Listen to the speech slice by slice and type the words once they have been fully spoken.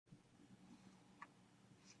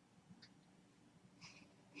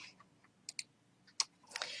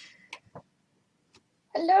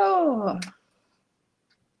Hello.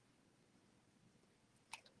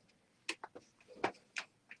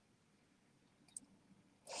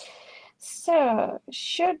 So,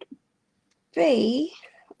 should be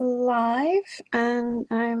live, and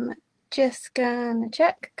I'm just gonna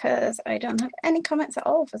check because I don't have any comments at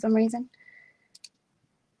all for some reason.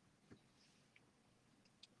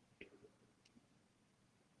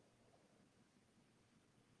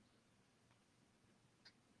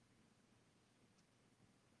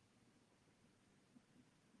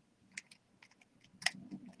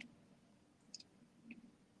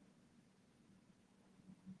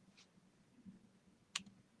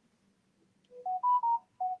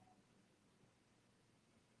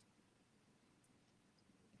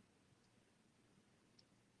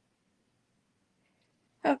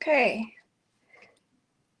 Okay.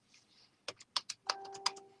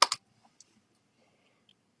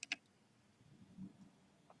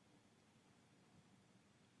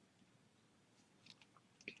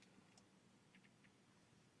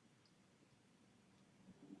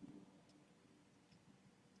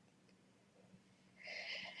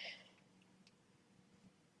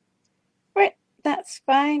 Right, that's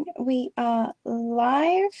fine. We are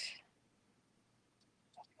live.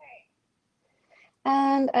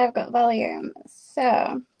 And I've got volume.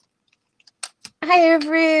 So, hi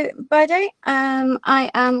everybody.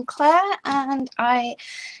 I am Claire, and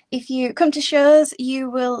if you come to shows,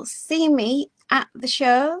 you will see me at the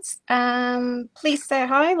shows. Please say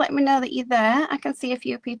hi, let me know that you're there. I can see a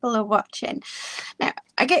few people are watching. Now,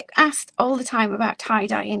 I get asked all the time about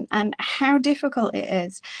tie-dyeing and how difficult it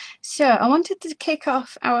is. So I wanted to kick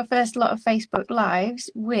off our first lot of Facebook Lives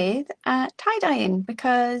with tie-dyeing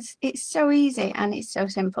because it's so easy and it's so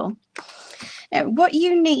simple. Now, what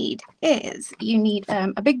you need is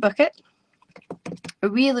a big bucket, a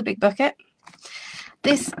really big bucket.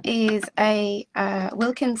 This is a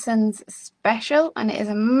Wilkinson's Special, and it is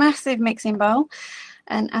a massive mixing bowl.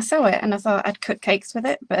 And I saw it and I thought I'd cook cakes with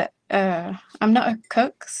it, but I'm not a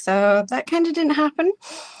cook, so that kind of didn't happen.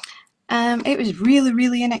 It was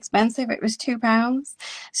really inexpensive. It was £2.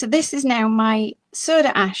 So this is now my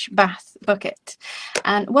soda ash bath bucket.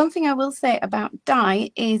 And one thing I will say about dye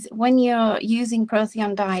is when you're using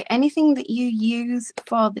Procyon dye, anything that you use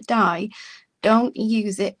for the dye, don't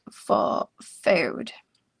use it for food.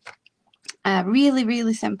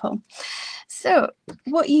 Really simple. So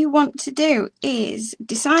what you want to do is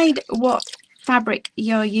decide what fabric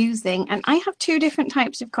you're using, and I have two different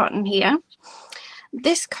types of cotton here.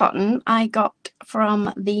 This cotton I got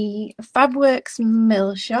from the Fabworks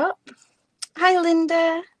mill shop. Hi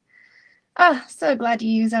Linda. Oh, so glad you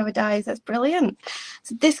use our dyes, that's brilliant.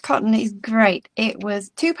 So this cotton is great. It was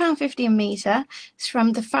 £2.50 a metre. It's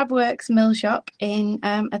from the Fabworks mill shop in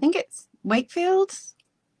I think it's Wakefield.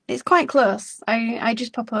 It's quite close. I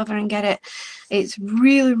just pop over and get it. It's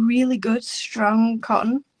really good, strong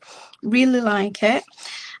cotton. Really like it.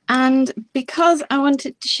 And because I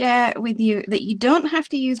wanted to share with you that you don't have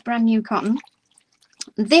to use brand new cotton,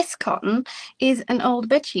 this cotton is an old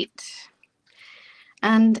bedsheet.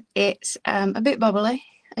 And it's a bit bobbly,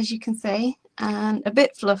 as you can see, and a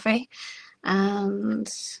bit fluffy,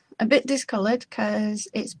 and a bit discoloured because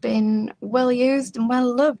it's been well used and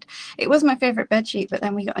well loved. It was my favourite bedsheet, but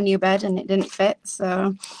then we got a new bed and it didn't fit,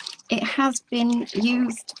 so it has been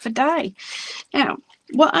used for dye. Now,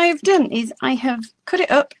 what I've done is I have cut it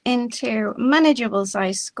up into manageable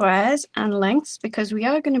size squares and lengths because we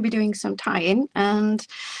are going to be doing some tying, and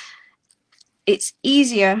it's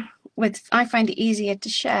easier I find it easier to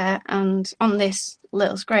share and on this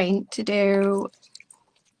little screen to do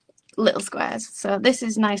little squares. So this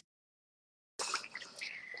is nice.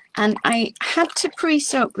 And I had to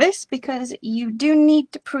pre-soak this because you do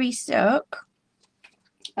need to pre-soak.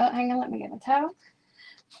 Oh, hang on, let me get a towel.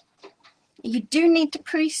 You do need to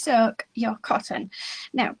pre-soak your cotton.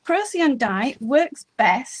 Now, Procyon dye works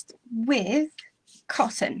best with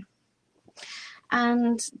cotton.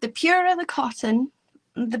 And the purer the cotton,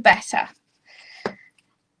 the better.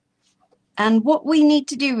 And what we need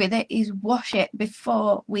to do with it is wash it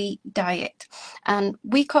before we dye it. And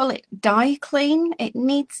we call it dye clean. It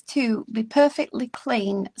needs to be perfectly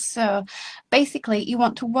clean. So basically you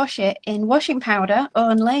want to wash it in washing powder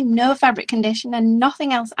only, no fabric conditioner,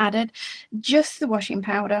 nothing else added, just the washing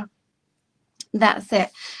powder. That's it,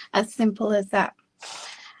 as simple as that.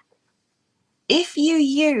 If you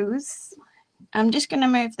use, I'm just going to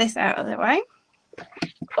move this out of the way.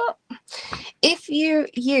 Oh. If you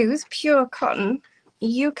use pure cotton,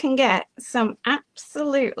 you can get some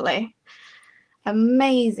absolutely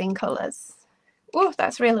amazing colours. Oh,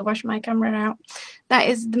 that's really washed my camera out. That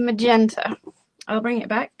is the magenta. I'll bring it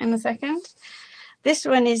back in a second. This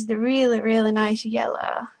one is the really nice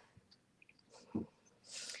yellow.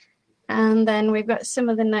 And then we've got some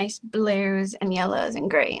of the nice blues and yellows and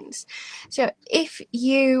greens. So if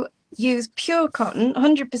you use pure cotton,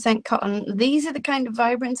 100% cotton, these are the kind of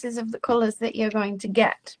vibrancies of the colours that you're going to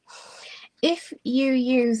get. If you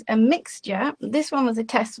use a mixture, this one was a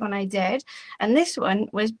test one I did, and this one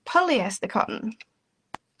was polyester cotton.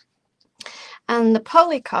 And the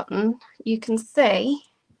poly cotton, you can see,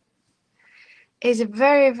 is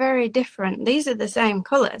very different. These are the same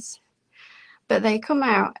colours, but they come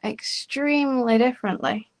out extremely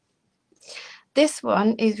differently. This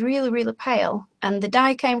one is really pale, and the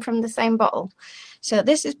dye came from the same bottle. So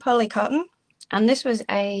this is poly cotton, and this was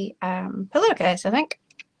a pillowcase, I think.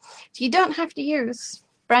 So you don't have to use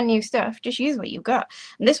brand new stuff, just use what you've got.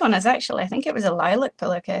 And this one is actually, I think it was a lilac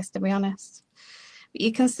pillowcase, to be honest. But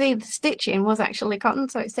you can see the stitching was actually cotton,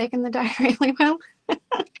 so it's taken the dye really well.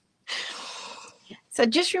 So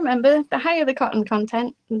just remember, the higher the cotton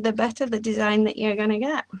content, the better the design that you're going to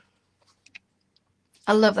get.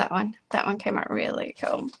 I love that one. That one came out really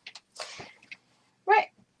cool. Right.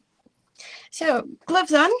 So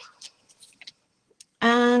gloves on.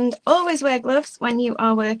 And always wear gloves when you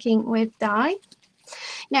are working with dye.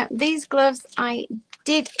 Now these gloves, I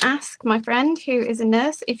did ask my friend who is a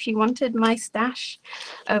nurse if she wanted my stash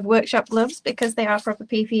of workshop gloves because they are proper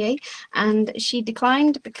PPE, and she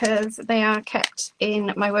declined because they are kept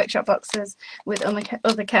in my workshop boxes with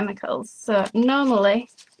other chemicals. So normally,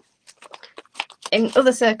 in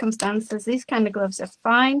other circumstances, these kind of gloves are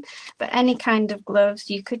fine, but any kind of gloves,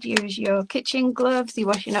 you could use your kitchen gloves, your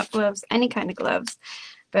washing up gloves, any kind of gloves.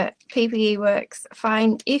 But PPE works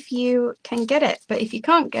fine if you can get it. But if you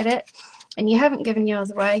can't get it and you haven't given yours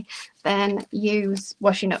away, then use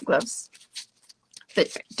washing up gloves.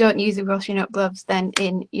 But don't use the washing up gloves then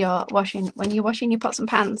in your when you're washing your pots and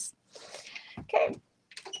pans. Okay.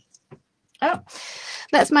 Oh,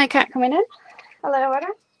 that's my cat coming in. Hello, Ada.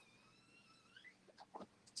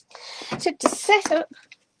 So to set up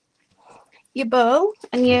your bowl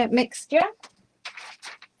and your mixture,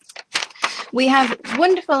 we have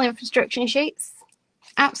wonderful instruction sheets,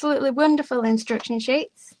 absolutely wonderful instruction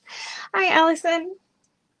sheets. Hi Alison,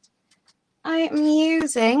 I am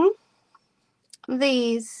using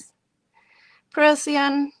these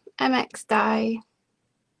Procyon MX dye,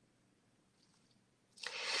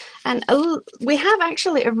 and we have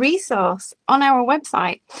actually a resource on our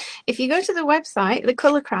website. If you go to the website, the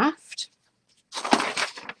Colourcraft,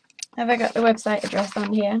 have I got the website address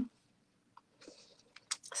on here?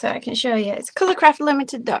 So I can show you. It's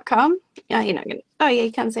colourcraftlimited.com. Yeah, you're not gonna. Oh yeah,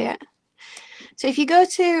 you can see it. So if you go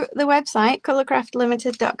to the website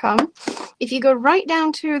colourcraftlimited.com, if you go right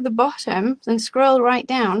down to the bottom and scroll right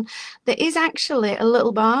down, there is actually a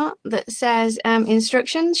little bar that says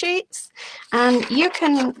instruction sheets, and you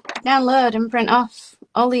can download and print off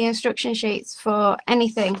all the instruction sheets for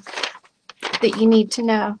anything that you need to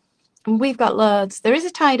know. And we've got loads. There is a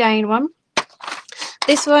tie-dyeing one.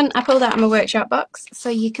 This one I pulled out of my workshop box, so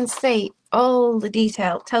you can see all the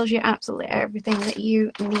detail. It tells you absolutely everything that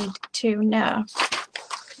you need to know.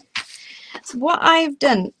 So what I've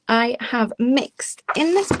done, I have mixed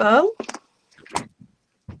in this bowl,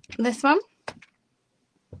 this one,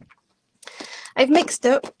 I've mixed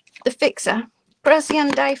up the fixer, Procyon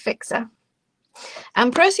Dye Fixer.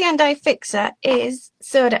 And Procyon Dye Fixer is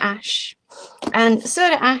soda ash. And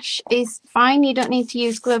soda ash is fine. You don't need to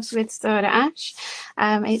use gloves with soda ash.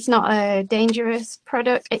 It's not a dangerous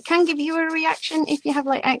product. It can give you a reaction if you have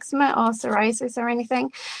like eczema or psoriasis or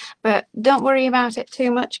anything, but don't worry about it too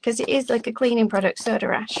much because it is like a cleaning product, soda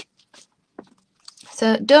ash.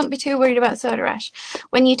 So don't be too worried about soda ash.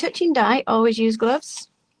 When you're touching dye, always use gloves.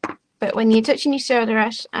 But when you're touching your soda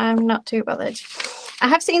ash, I'm not too bothered. I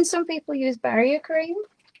have seen some people use barrier cream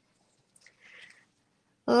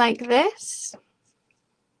like this.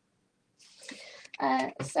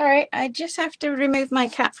 Sorry, I just have to remove my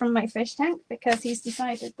cat from my fish tank because he's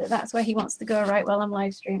decided that that's where he wants to go right while I'm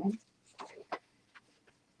live streaming.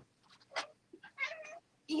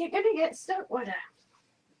 You're gonna get stuck with her.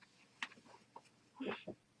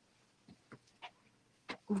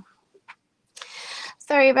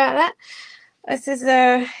 Sorry about that. This is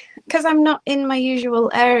because I'm not in my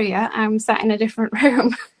usual area, I'm sat in a different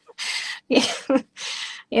room.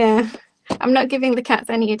 Yeah, I'm not giving the cats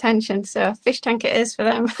any attention, so fish tank it is for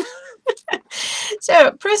them.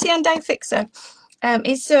 So Procyon Dye Fixer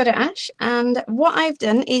is soda ash, and what I've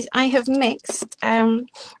done is I have mixed,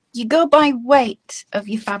 you go by weight of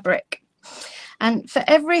your fabric, and for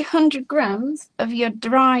every 100 grams of your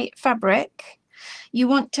dry fabric you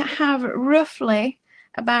want to have roughly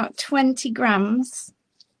about 20 grams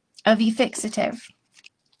of your fixative.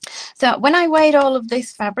 So when I weighed all of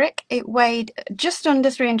this fabric, it weighed just under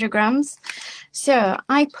 300 grams. So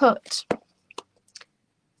I put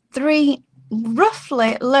 3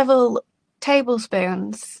 roughly level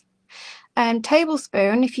tablespoons.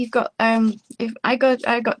 Tablespoon, if you've got if I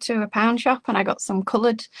got to a pound shop and I got some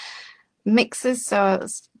coloured mixers, so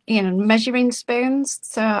you know, measuring spoons,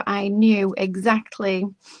 so I knew exactly,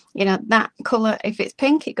 you know, that colour, if it's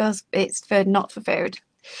pink, it's for not for food.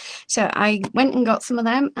 So I went and got some of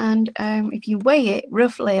them, and if you weigh it,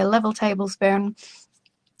 roughly a level tablespoon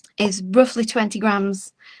is roughly 20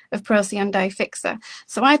 grams of Procyon dye fixer.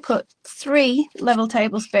 So I put 3 level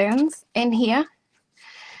tablespoons in here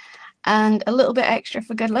and a little bit extra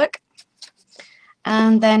for good luck,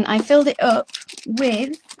 and then I filled it up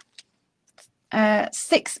with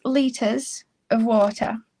 6 litres of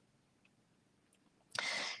water.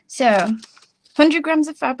 So 100 grams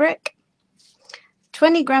of fabric,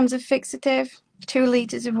 20 grams of fixative, 2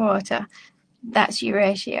 litres of water. That's your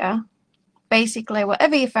ratio. Basically,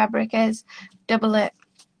 whatever your fabric is, double it,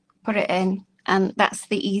 put it in, and that's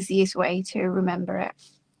the easiest way to remember it.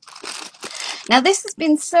 Now this has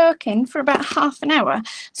been soaking for about half an hour,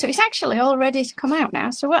 so it's actually all ready to come out now.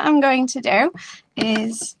 So what I'm going to do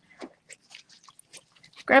is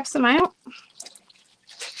grab some out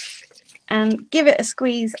and give it a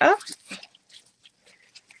squeeze off.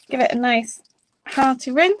 Give it a nice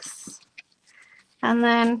hearty rinse, and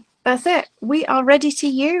then that's it. We are ready to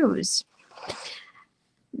use.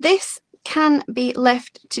 This can be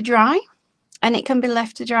left to dry, and it can be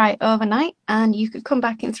left to dry overnight, and you could come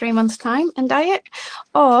back in 3 months' time and dye it,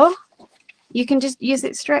 or you can just use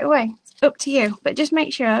it straight away. It's up to you, but just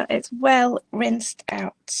make sure it's well rinsed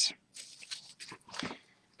out.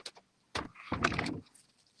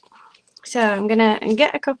 So I'm gonna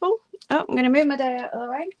get a couple. Oh, I'm gonna move my dye out of the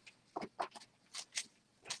way.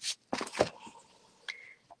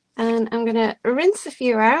 And I'm gonna rinse a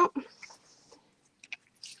few out.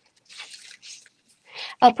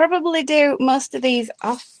 I'll probably do most of these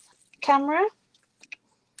off camera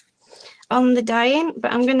on the dyeing,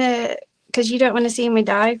 but I'm gonna, because you don't want to see me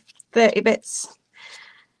dye 30 bits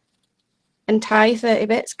and tie 30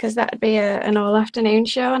 bits, because that'd be an all afternoon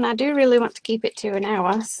show, and I do really want to keep it to an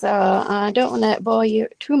hour, so I don't want to bore you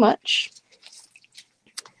too much.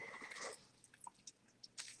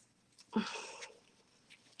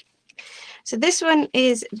 So this one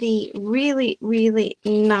is the really, really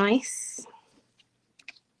nice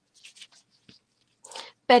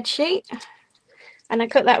bed sheet, and I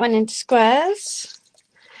cut that one into squares.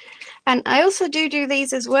 And I also do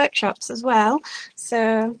these as workshops as well,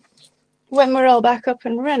 so when we're all back up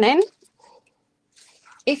and running,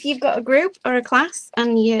 if you've got a group or a class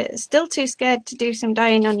and you're still too scared to do some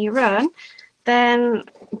dyeing on your own, then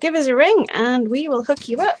give us a ring and we will hook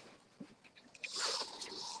you up.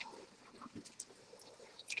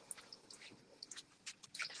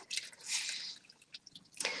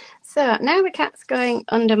 So now the cat's going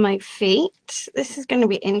under my feet. This is going to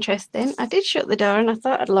be interesting. I did shut the door and I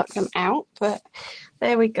thought I'd lock them out, but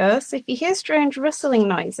there we go. So if you hear strange rustling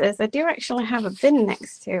noises, I do actually have a bin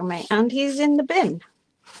next to me, and he's in the bin.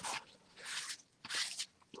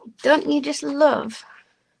 Don't you just love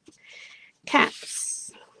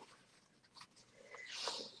cats?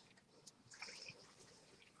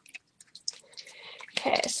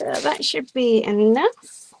 Okay, so that should be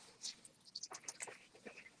enough.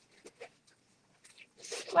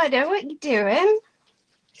 Fido, what are you doing?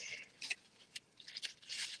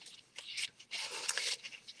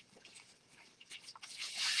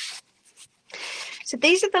 So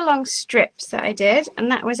these are the long strips that I did, and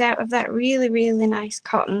that was out of that really, really nice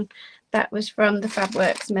cotton that was from the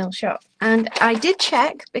Fabworks mill shop. And I did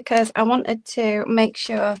check because I wanted to make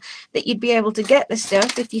sure that you'd be able to get the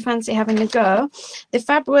stuff if you fancy having a go. The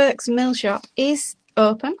Fabworks mill shop is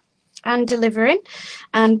open and delivering,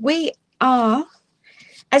 and we are,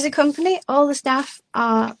 as a company, all the staff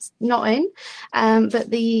are not in, but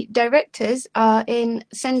the directors are in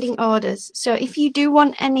sending orders. So if you do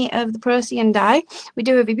want any of the Procyon dye, we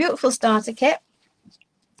do have a beautiful starter kit.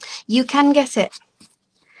 You can get it.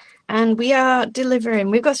 And we are delivering.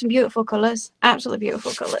 We've got some beautiful colours, absolutely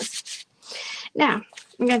beautiful colours. Now,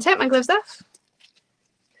 I'm going to take my gloves off.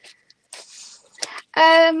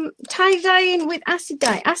 Tie dyeing with acid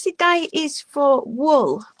dye. Acid dye is for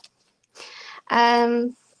wool.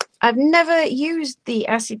 I've never used the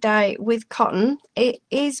acid dye with cotton. It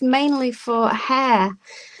is mainly for hair,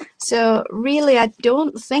 so really I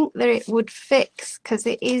don't think that it would fix, because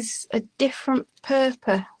it is a different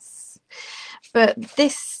purpose. But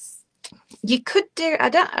this You could do,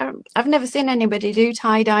 I've never seen anybody do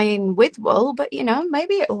tie-dyeing with wool, but you know,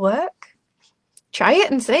 maybe it'll work. Try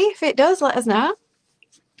it and see. If it does, let us know.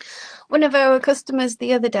 One of our customers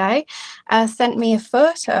the other day sent me a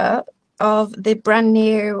photo of the brand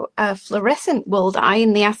new fluorescent wool dye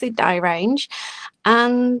in the acid dye range,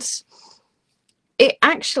 and it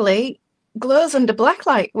actually glows under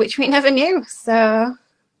blacklight, which we never knew. So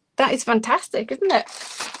that is fantastic, isn't it?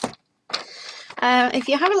 If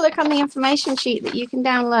you have a look on the information sheet that you can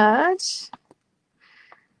download,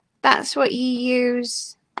 that's what you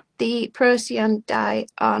use the Procyon dye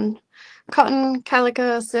on. Cotton,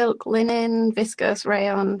 calico, silk, linen, viscose,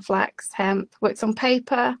 rayon, flax, hemp. Works on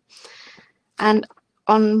paper, and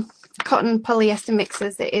on cotton polyester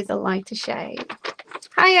mixers it is a lighter shade.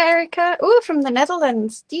 Hi Erica. Oh, from the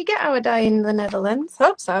Netherlands. Do you get our dye in the Netherlands?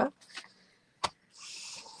 Hope so.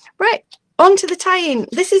 Right, on to the tying.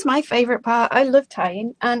 This is my favourite part. I love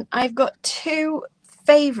tying, and I've got two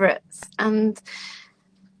favourites, and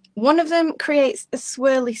one of them creates a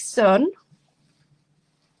swirly sun,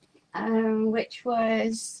 which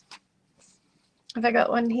was, have I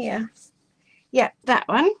got one here? Yeah, that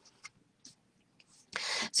one.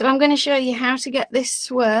 So I'm going to show you how to get this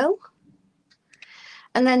swirl.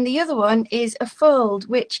 And then the other one is a fold,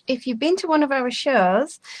 which if you've been to one of our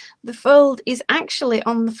shows, the fold is actually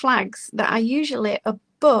on the flags that are usually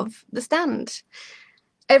above the stand.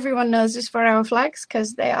 Everyone knows this for our flags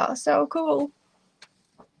because they are so cool.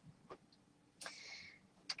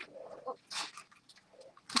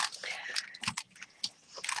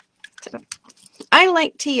 So I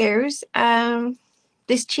like to use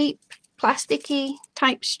this cheap plasticky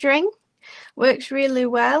type string. Works really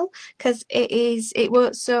well because it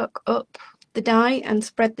won't soak up the dye and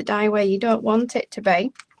spread the dye where you don't want it to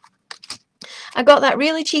be. I got that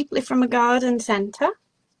really cheaply from a garden centre.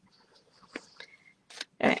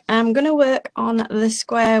 Right, I'm going to work on the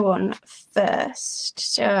square one first.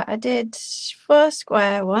 So I did 4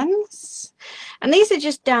 square ones, and these are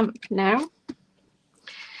just damp now.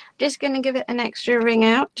 Just going to give it an extra ring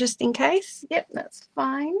out just in case. Yep, that's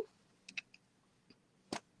fine.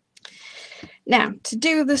 Now, to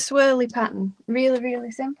do the swirly pattern,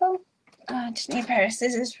 really simple. I just need a pair of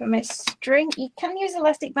scissors for my string. You can use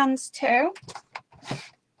elastic bands too.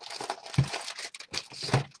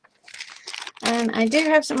 And I do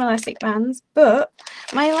have some elastic bands, but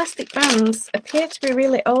my elastic bands appear to be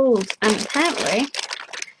really old, and apparently,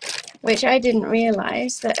 which I didn't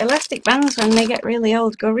realise, that elastic bands, when they get really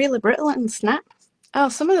old, go really brittle and snap. Oh,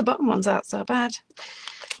 some of the bottom ones aren't so bad,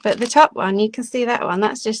 but the top one, you can see that one,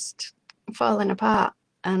 that's just falling apart,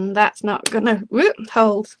 and that's not gonna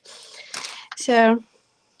hold. So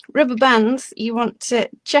rubber bands, you want to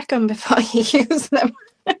check them before you use them.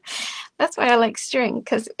 That's why I like string,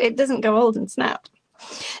 because it doesn't go old and snap.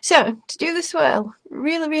 So to do the swirl,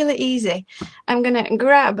 really easy. I'm gonna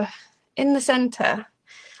grab in the center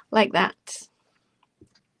like that,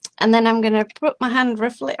 and then I'm gonna put my hand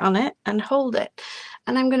roughly on it and hold it,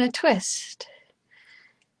 and I'm gonna twist.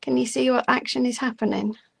 Can you see what action is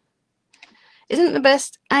happening? Isn't the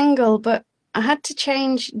best angle, but I had to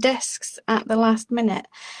change desks at the last minute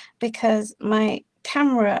because my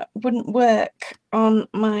camera wouldn't work on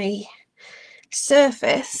my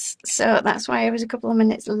surface, so that's why I was a couple of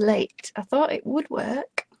minutes late. I thought it would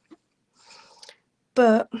work,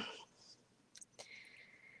 but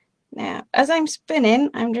now as I'm spinning,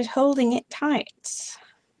 I'm just holding it tight,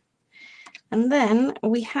 and then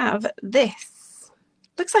we have this.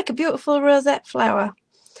 Looks like a beautiful rosette flower.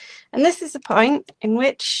 And this is the point in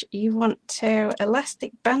which you want to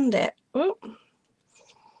elastic band it. Ooh.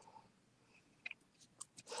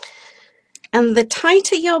 And the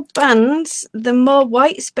tighter your bands, the more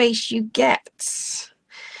white space you get,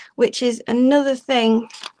 which is another thing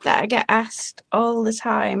that I get asked all the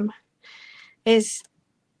time, is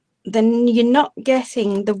then you're not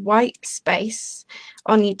getting the white space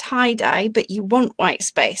on your tie-dye, but you want white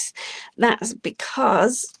space. That's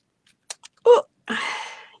because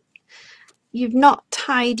you've not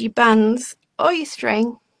tied your bands or your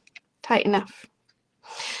string tight enough.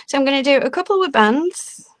 So I'm going to do a couple with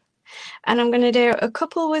bands, and I'm going to do a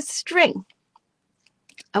couple with string.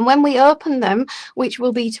 And when we open them, which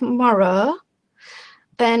will be tomorrow,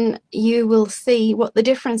 then you will see what the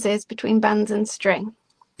difference is between bands and string.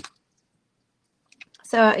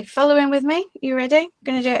 So if you're following with me, you ready? I'm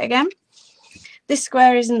going to do it again. This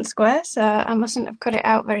square isn't square, so I mustn't have cut it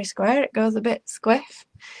out very square. It goes a bit squiff.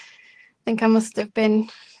 I think I must have been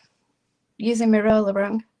using my roller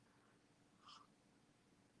wrong.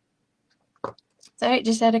 So it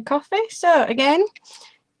just had a coffee. So again,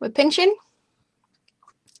 we're pinching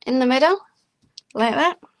in the middle like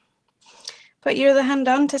that, Put your other hand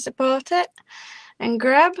on to support it and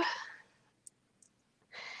grab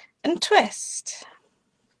and twist.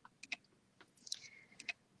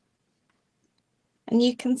 And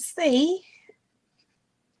you can see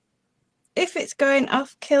if it's going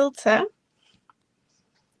off kilter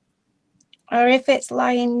or if it's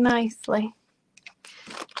lying nicely.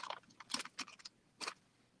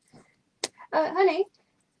 Honey,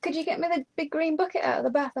 could you get me the big green bucket out of the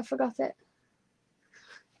bath? I forgot it.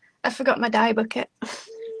 I forgot my dye bucket.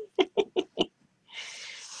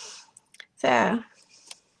 So,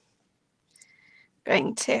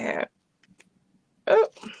 going to, oh,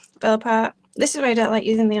 fell apart. This is why I don't like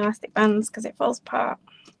using the elastic bands, because it falls apart.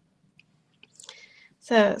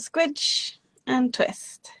 So, squidge and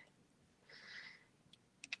twist.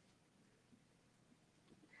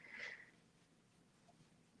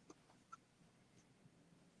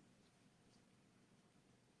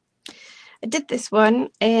 I did this one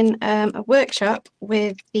in a workshop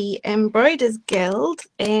with the Embroiders Guild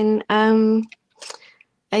in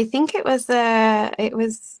I think it was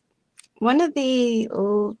one of the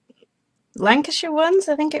Lancashire ones.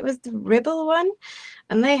 I think it was the Ribble one,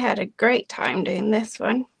 and they had a great time doing this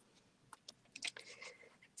one.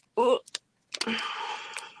 Ooh.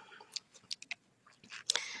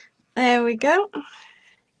 There we go.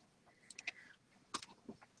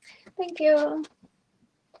 Thank you.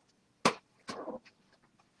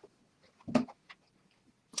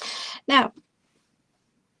 Now,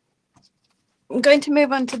 I'm going to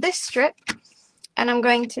move on to this strip, and I'm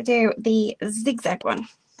going to do the zigzag one.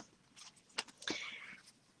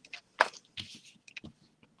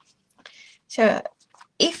 So,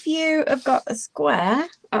 if you have got a square,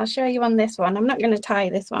 I'll show you on this one. I'm not going to tie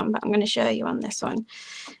this one, but I'm going to show you on this one.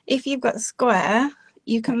 If you've got a square,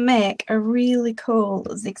 you can make a really cool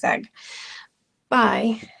zigzag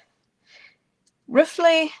by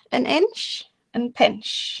roughly an inch and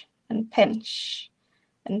pinch and pinch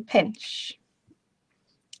and pinch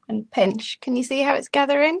and pinch. Can you see how it's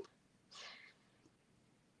gathering?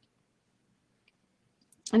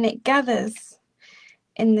 And it gathers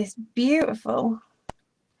in this beautiful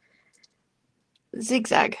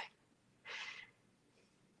zigzag.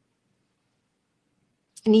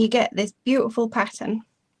 And you get this beautiful pattern.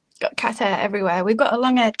 Got cat hair everywhere. We've got a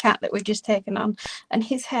long-haired cat that we've just taken on, and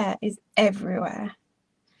his hair is everywhere.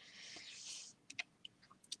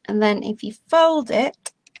 And then if you fold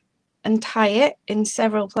it and tie it in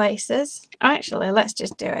several places, actually let's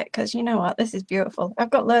just do it, because you know what, this is beautiful. I've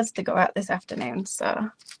got loads to go out this afternoon, so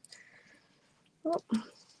oh.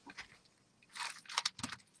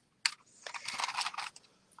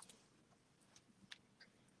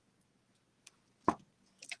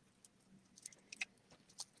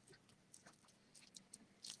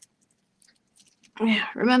 Yeah,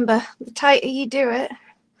 remember, the tighter you do it,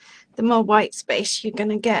 the more white space you're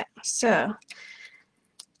going to get. So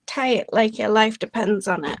tie it like your life depends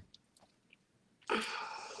on it.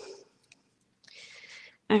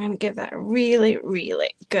 I'm going to give that a really,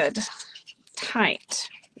 really good tight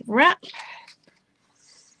wrap.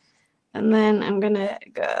 And then I'm going to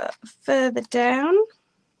go further down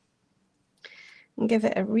and give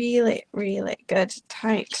it a really, really good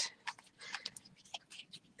tight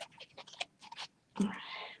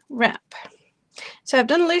wrap. So I've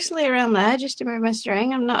done loosely around there just to move my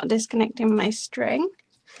string. I'm not disconnecting my string.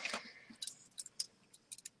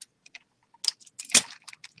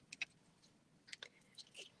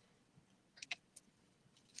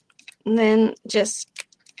 And then just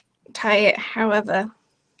tie it however.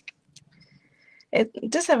 It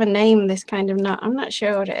does have a name, this kind of knot. I'm not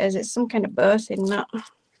sure what it is. It's some kind of boating knot.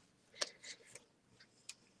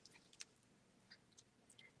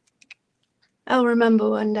 I'll remember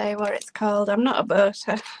one day what it's called. I'm not a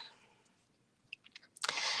boater.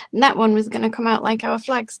 And that one was going to come out like our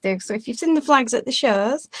flags do. So if you've seen the flags at the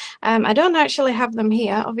shows, I don't actually have them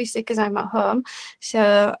here, obviously, because I'm at home.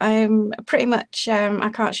 So I'm pretty much, I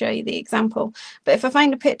can't show you the example. But if I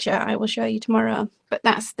find a picture, I will show you tomorrow. But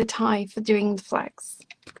that's the tie for doing the flags.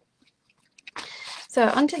 So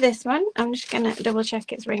onto this one, I'm just going to double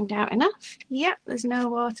check it's wringed out enough. Yep, there's no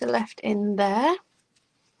water left in there.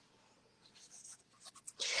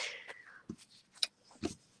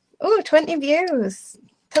 Oh, 20 views.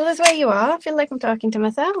 Tell us where you are. I feel like I'm talking to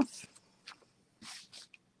myself.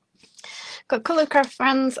 Got Colourcraft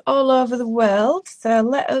fans all over the world, so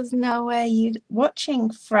let us know where you're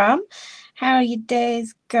watching from, how your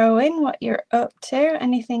day's going, what you're up to,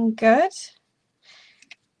 anything good.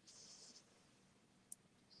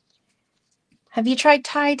 Have you tried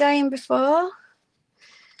tie-dyeing before?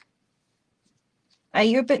 Are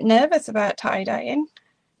you a bit nervous about tie-dyeing?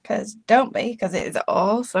 Because don't be, because it is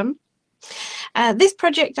awesome. This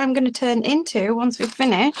project I'm going to turn into, once we've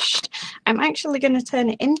finished, I'm actually going to turn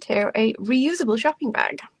it into a reusable shopping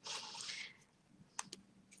bag.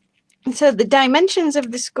 So the dimensions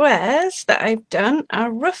of the squares that I've done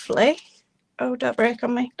are roughly, oh, don't break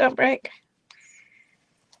on me, don't break.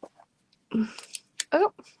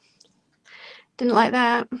 Oh, didn't like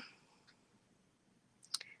that.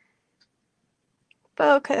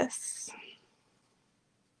 Focus.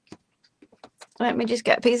 Let me just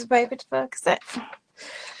get a piece of paper to focus it.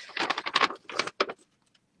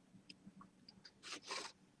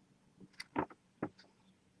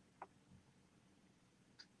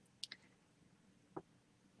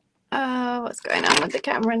 Oh, what's going on with the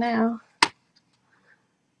camera now?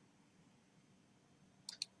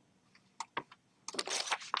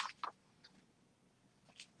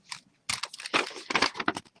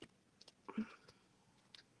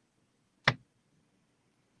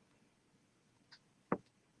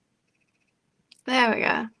 There we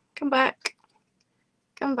go. Come back.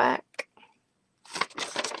 Come back.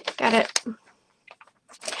 Got it.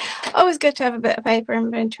 Always good to have a bit of paper in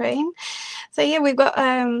between. So yeah, we've got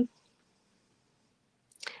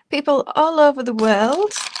people all over the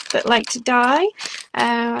world that like to dye.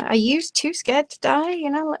 Are you too scared to dye? You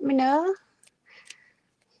know, let me know.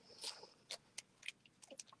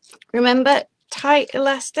 Remember, tight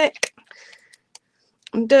elastic.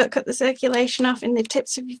 And don't cut the circulation off in the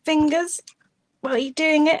tips of your fingers while you're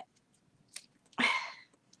doing it.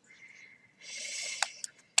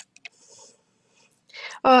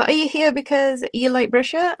 Or are you here because you like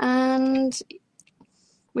brochure? And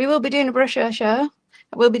we will be doing a brochure show.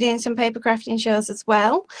 We'll be doing some paper crafting shows as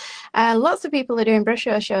well. Lots of people are doing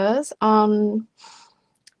brochure shows on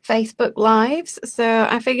Facebook Lives, so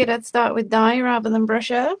I figured I'd start with dye rather than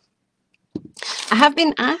brochure. I have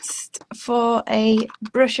been asked for a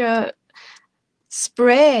brochure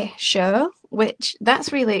spray show, which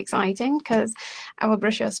that's really exciting because our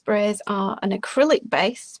brochure sprays are an acrylic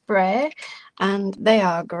based spray and they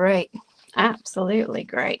are great, absolutely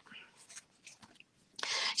great.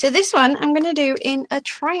 So this one I'm going to do in a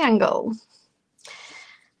triangle,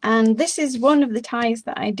 and this is one of the ties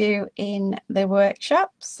that I do in the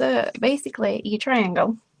workshop. So basically you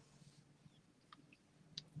triangle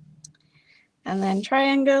and then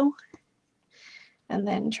triangle and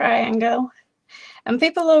then triangle. And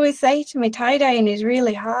people always say to me, tie-dyeing is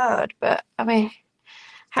really hard, but I mean,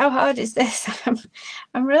 how hard is this?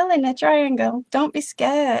 I'm rolling a triangle. Don't be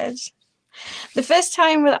scared. The first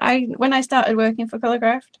time when I started working for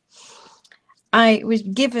Colourcraft, I was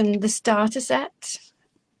given the starter set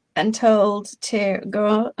and told to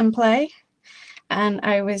go and play, and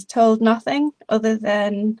I was told nothing other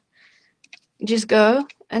than just go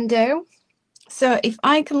and do. So if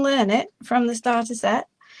I can learn it from the starter set,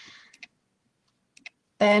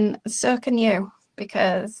 then so can you,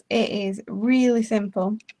 because it is really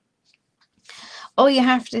simple. All you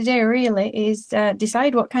have to do really is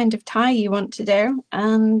decide what kind of tie you want to do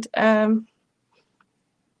and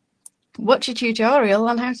watch a tutorial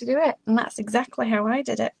on how to do it, and that's exactly how I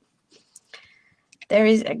did it. There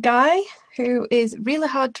is a guy who is really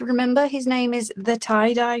hard to remember. His name is the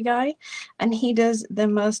Tie-Dye Guy, and he does the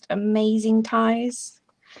most amazing ties.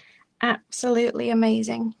 Absolutely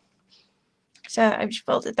amazing. So I've just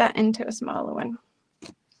folded that into a smaller one.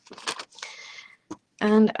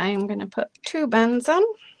 And I'm going to put two bands on.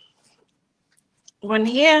 One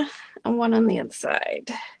here and one on the other side.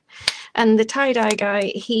 And the tie-dye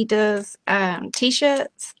guy, he does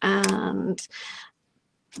t-shirts and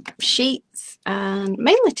sheets and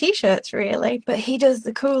mainly t-shirts really, but he does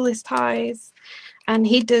the coolest ties, and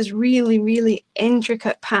he does really, really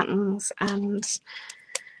intricate patterns and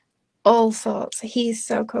all sorts. He's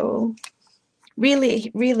so cool.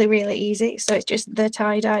 Really, really, really easy. So it's just the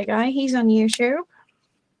tie-dye guy. He's on YouTube.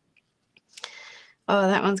 Oh,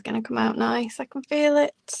 that one's going to come out nice. I can feel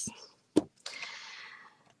it.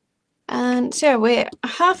 And so we're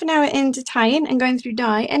half an hour into tying and going through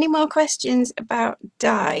dye. Any more questions about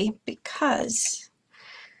dye? Because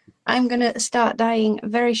I'm going to start dyeing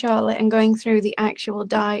very shortly and going through the actual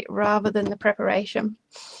dye rather than the preparation.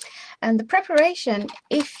 And the preparation,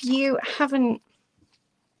 if you haven't...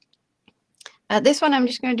 this one I'm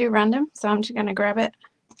just going to do random, so I'm just going to grab it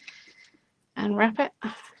and wrap it.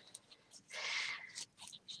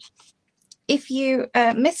 If you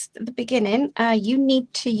missed the beginning, you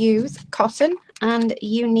need to use cotton, and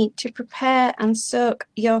you need to prepare and soak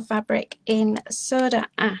your fabric in soda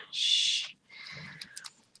ash.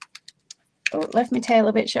 Oh, left my tail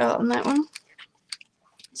a bit short on that one.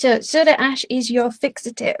 So soda ash is your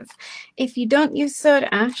fixative. If you don't use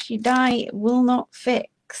soda ash, your dye will not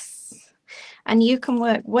fix. and you can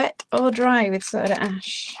work wet or dry with soda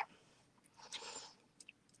ash.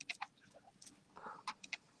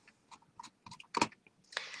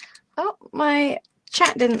 Oh, my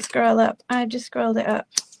chat didn't scroll up. I just scrolled it up.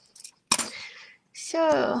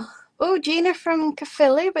 So, oh, Gina from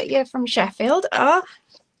Caerphilly, but you're from Sheffield. Oh,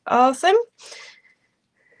 awesome.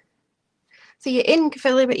 So you're in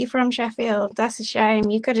Caerphilly, but you're from Sheffield. That's a shame.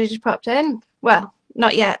 You could have just popped in. Well,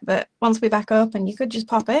 not yet, but once we're back open, you could just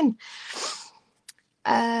pop in.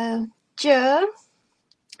 Joe.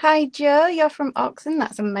 Hi, Joe. You're from Oxon.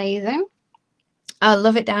 That's amazing. I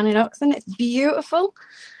love it down in Oxon. It's beautiful.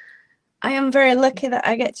 I am very lucky that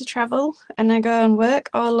I get to travel and I go and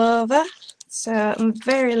work all over. So I'm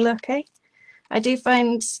very lucky. I do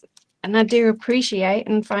find, and I do appreciate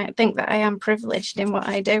and think that I am privileged in what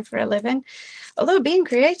I do for a living. Although being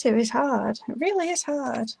creative is hard. It really is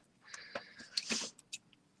hard.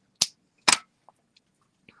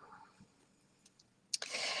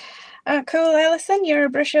 Cool, Alison. You're a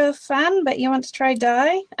Brusho fan, but you want to try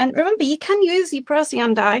dye. And remember, you can use your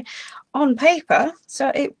Procyon dye on paper, so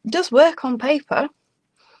it does work on paper.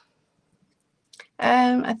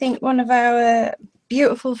 I think one of our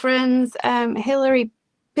beautiful friends, Hilary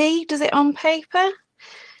B, does it on paper.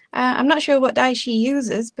 I'm not sure what dye she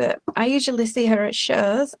uses, but I usually see her at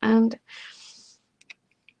shows, and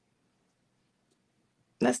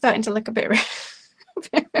that's starting to look a bit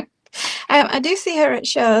I do see her at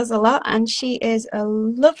shows a lot, and she is a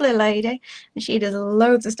lovely lady, and she does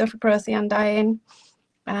loads of stuff with Procyon dyeing,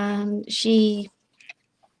 and she,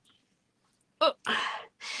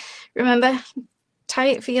 remember, tie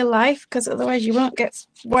it for your life, because otherwise you won't get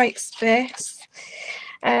white space.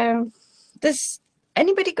 Does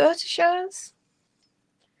anybody go to shows?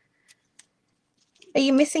 Are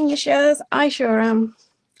you missing your shows? I sure am.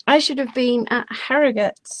 I should have been at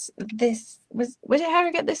Harrogate's this was it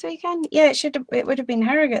Harrogate this weekend? Yeah, it would have been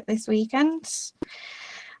Harrogate this weekend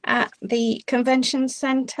at the convention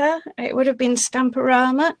centre. It would have been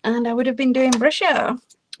Stamporama, and I would have been doing Brusho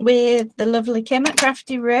with the lovely Kim at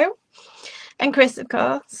Crafty Roo and Chris, of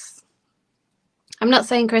course. I'm not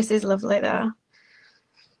saying Chris is lovely though.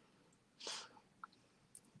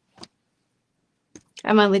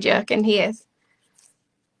 I'm only joking, he is.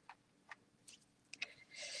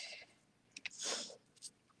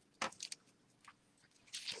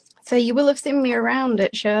 So you will have seen me around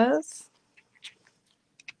at shows.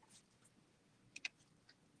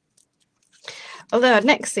 Although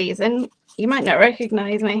next season, you might not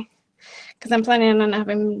recognise me, because I'm planning on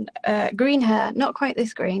having green hair. Not quite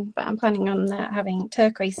this green, but I'm planning on having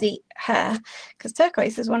turquoisey hair, because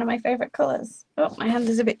turquoise is one of my favourite colours. Oh, my hand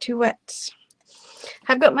is a bit too wet.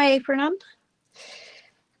 I've got my apron on.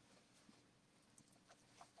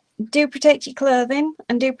 Do protect your clothing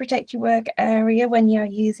and do protect your work area when you're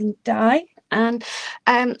using dye. And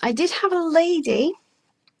I did have a lady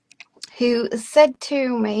who said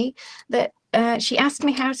to me that she asked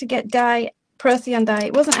me how to get dye, Procyon dye.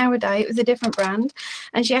 It wasn't our dye, it was a different brand,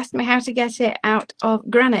 and she asked me how to get it out of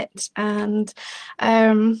granite, and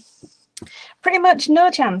pretty much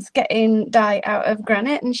no chance getting dye out of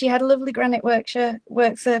granite. And she had lovely granite work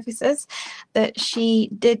surfaces that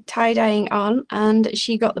she did tie dyeing on, and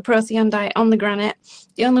she got the Procyon dye on the granite.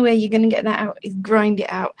 The only way you're going to get that out is grind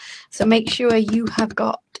it out. So make sure you have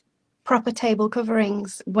got proper table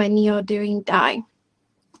coverings when you're doing dye.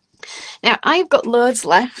 Now I've got loads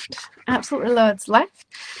left, absolutely loads left,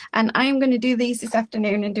 and I'm going to do these this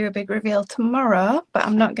afternoon and do a big reveal tomorrow, but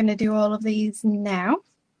I'm not going to do all of these now.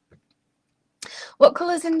 What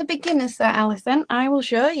colour's in the beginner set, Alison? I will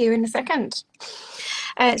show you in a second.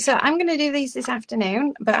 So I'm going to do these this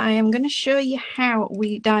afternoon, but I am going to show you how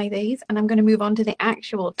we dye these, and I'm going to move on to the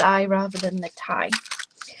actual dye rather than the tie,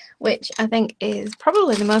 which I think is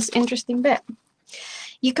probably the most interesting bit.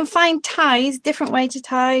 You can find ties, different way to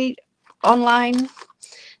tie online.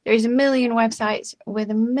 There's a million websites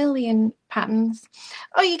with a million patterns.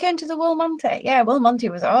 Oh, you came to the Wool Monty? Yeah, Wool Monty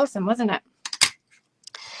was awesome, wasn't it?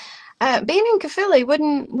 Being in Caerphilly,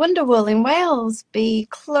 wouldn't Wonderwool in Wales be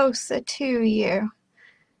closer to you?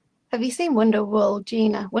 Have you seen Wonderwool,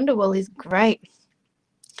 Gina? Wonderwool is great.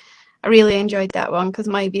 I really enjoyed that one because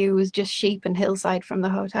my view was just sheep and hillside from the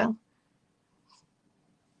hotel.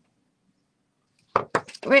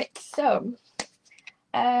 Right, so,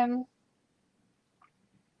 oh,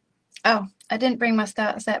 I didn't bring my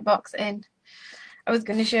starter set box in. I was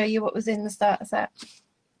going to show you what was in the starter set.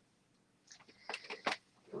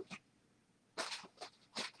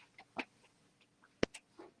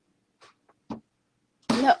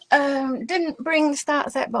 No, didn't bring the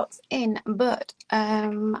starter set box in, but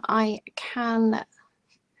I can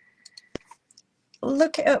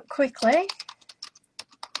look it up quickly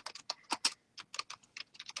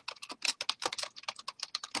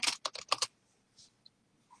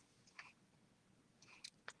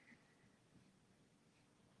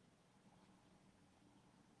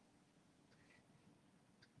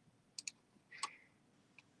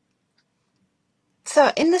So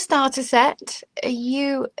in the starter set,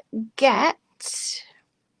 you get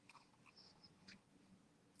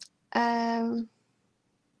oh,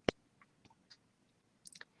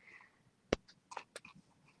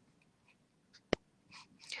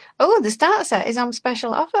 the starter set is on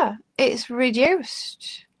special offer. It's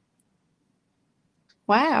reduced.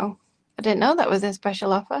 Wow. I didn't know that was a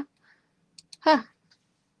special offer. Huh.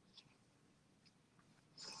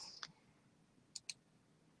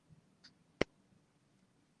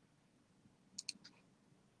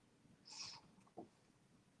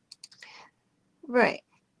 Right.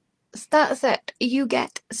 Starter set, you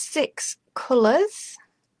get 6 colours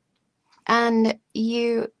and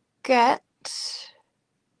you get,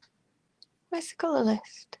 where's the colour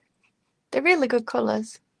list? They're really good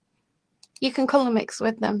colours. You can colour mix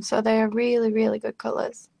with them, so they're really, really good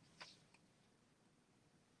colours.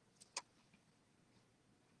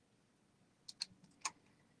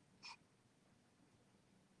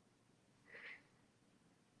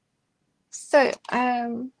 So,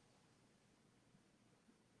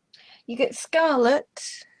 you get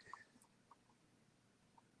Scarlet,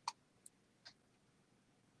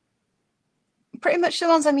 pretty much the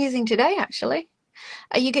ones I'm using today actually.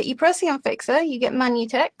 You get your Procyon Fixer, you get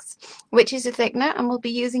Manutex, which is a thickener, and we'll be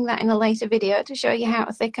using that in a later video to show you how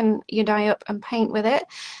to thicken your dye up and paint with it.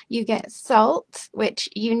 You get Salt, which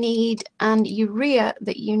you need, and Urea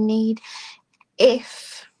that you need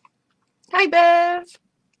if... Hi Bev!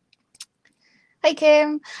 Hi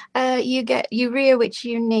Kim! You get Urea, which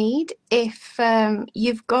you need if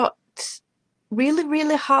you've got really,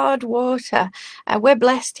 really hard water. We're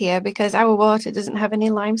blessed here because our water doesn't have any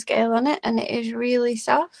lime scale on it and it is really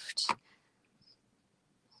soft.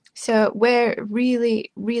 So we're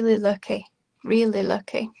really, really lucky. Really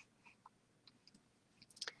lucky.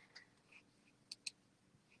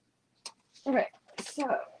 Right, so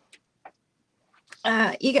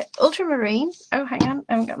you get Ultramarine. Oh, hang on,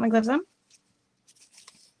 I haven't got my gloves on.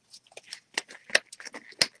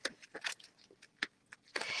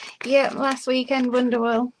 Yeah, last weekend,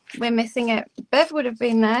 Wonderwall. We're missing it. Bev would have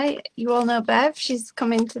been there. You all know Bev. She's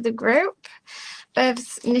come into the group.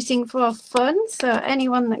 Bev's knitting for fun, so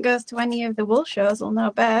anyone that goes to any of the wool shows will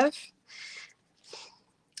know Bev.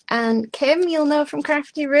 And Kim, you'll know from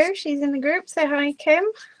Crafty Roo. She's in the group. Say hi, Kim.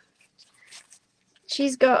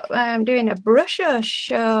 She's got doing a brusher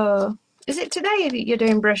show. Is it today that you're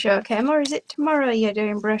doing brusher, Kim, or is it tomorrow you're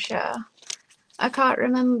doing brusher? I can't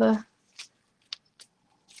remember.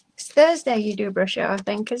 Thursday you do brush show, I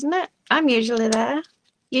think, isn't it? I'm usually there,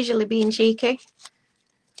 usually being cheeky.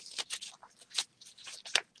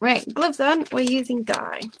 Right, gloves on, we're using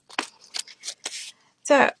dye.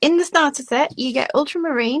 So in the starter set you get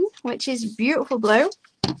Ultramarine, which is beautiful blue,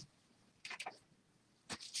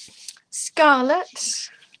 Scarlet,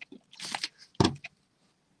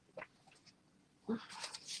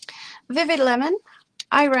 Vivid Lemon.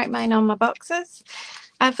 I write mine on my boxes.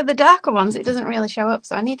 For the darker ones, it doesn't really show up,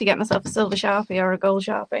 so I need to get myself a silver Sharpie or a gold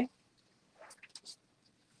Sharpie.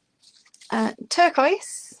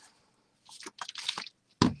 Turquoise.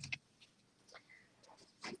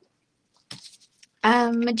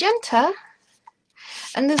 Magenta.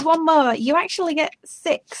 And there's one more. You actually get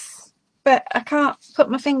 6, but I can't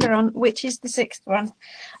put my finger on which is the 6th one.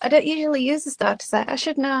 I don't usually use the starter set. I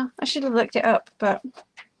should know. I should have looked it up, but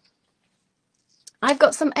I've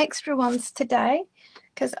got some extra ones today,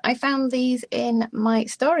 because I found these in my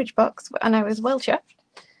storage box and I was well chuffed.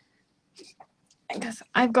 Because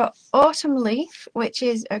I've got Autumn Leaf, which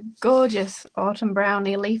is a gorgeous autumn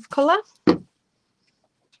brownie leaf colour.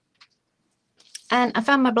 And I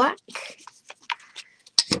found my black.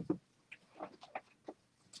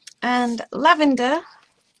 And Lavender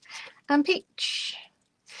and Peach.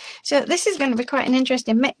 So this is going to be quite an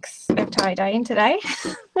interesting mix of tie-dyeing today.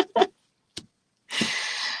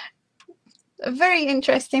 A very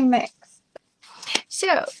interesting mix.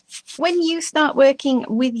 So when you start working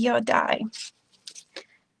with your dye,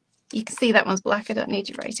 you can see that one's black. I don't need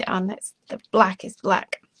to write it on. It's the black is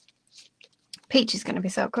black. Peach is going to be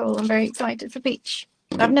so cool. I'm very excited for Peach.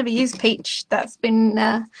 I've never used Peach. That's been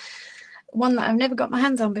one that I've never got my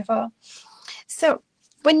hands on before. So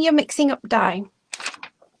when you're mixing up dye,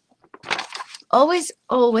 always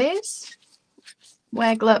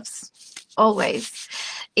wear gloves. Always.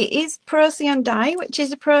 It is Procyon dye, which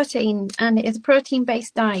is a protein, and it is a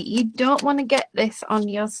protein-based dye. You don't want to get this on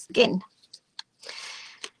your skin.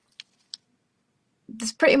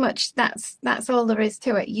 There's pretty much that's all there is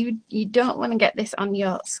to it. You don't want to get this on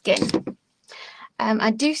your skin.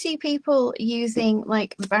 I do see people using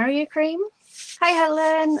like barrier cream. Hi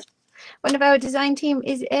Helen. One of our design team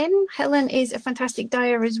is in. Helen is a fantastic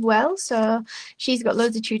dyer as well, so she's got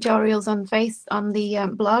loads of tutorials on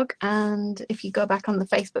the blog, and if you go back on the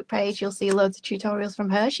Facebook page you'll see loads of tutorials from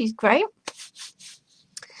her. She's great.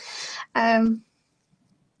 It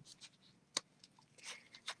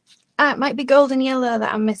might be golden yellow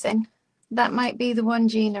that I'm missing. That might be the one,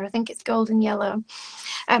 Gina. I think it's golden yellow.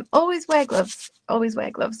 Always wear gloves. Always wear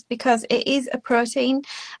gloves, because it is a protein,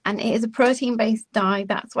 and it is a protein-based dye.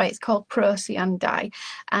 That's why it's called Procyan dye.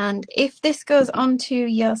 And if this goes onto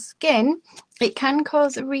your skin, it can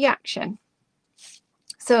cause a reaction.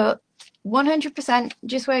 So 100%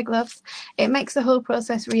 just wear gloves. It makes the whole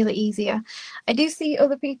process really easier. I do see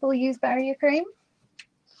other people use barrier cream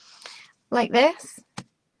like this.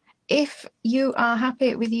 If you are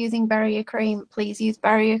happy with using barrier cream, please use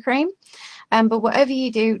barrier cream. But whatever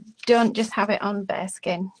you do, don't just have it on bare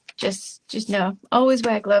skin. Just no, always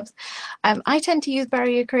wear gloves. I tend to use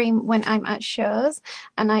barrier cream when I'm at shows,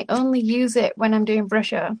 and I only use it when I'm doing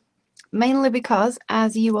brochure. Mainly because,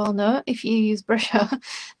 as you all know, if you use brochure,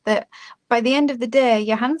 that by the end of the day,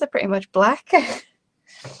 your hands are pretty much black.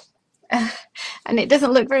 And it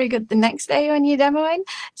doesn't look very good the next day when you're demoing.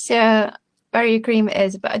 So barrier cream it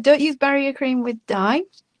is, but I don't use barrier cream with dye.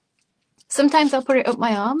 Sometimes I'll put it up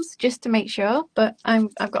my arms just to make sure, but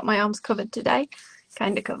I've got my arms covered today,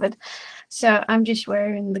 kind of covered, so I'm just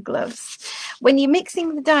wearing the gloves. When you're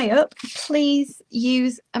mixing the dye up, please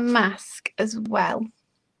use a mask as well.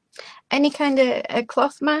 Any kind of a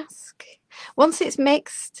cloth mask. Once it's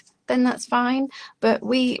mixed, then that's fine, but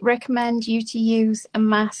we recommend you to use a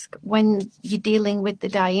mask when you're dealing with the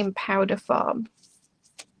dye in powder form.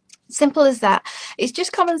 Simple as that. It's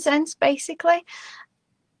just common sense, basically.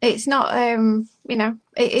 It's not you know,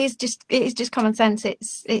 it is just common sense.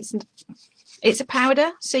 It's a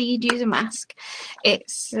powder, so you'd use a mask.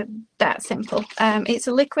 It's that simple. It's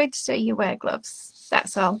a liquid, so you wear gloves.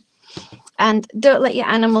 That's all. And don't let your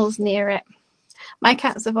animals near it. My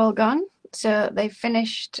cats have all gone, so they've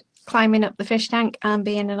finished climbing up the fish tank and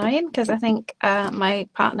being annoying, because I think my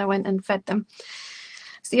partner went and fed them.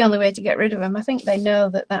 It's the only way to get rid of them. I think they know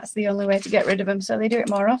that that's the only way to get rid of them, so they do it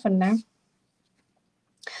more often now.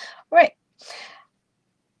 Right,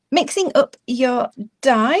 mixing up your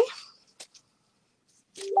dye.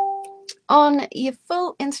 On your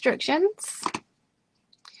full instructions,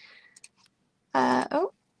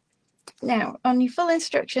 now on your full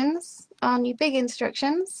instructions, on your big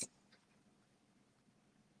instructions,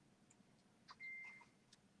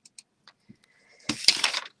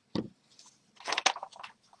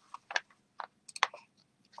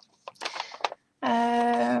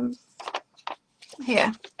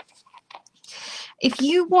 here, if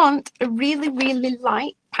you want a really, really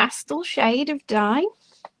light pastel shade of dye,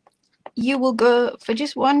 you will go for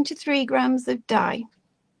just 1 to 3 grams of dye.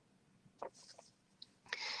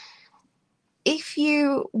 If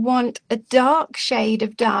you want a dark shade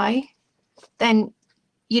of dye, then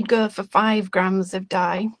you'd go for 5 grams of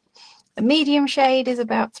dye. A medium shade is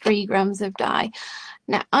about 3 grams of dye.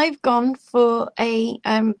 Now I've gone for a,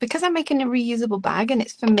 because I'm making a reusable bag and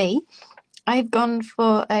it's for me, I've gone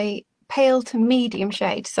for a pale to medium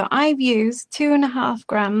shade. So I've used 2.5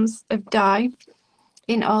 grams of dye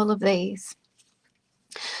in all of these.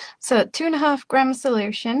 So 2.5 gram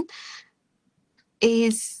solution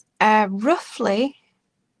is roughly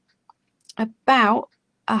about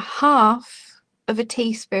 1/2 of a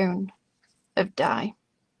teaspoon of dye.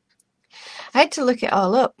 I had to look it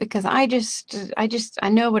all up because I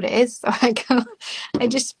know what it is, so I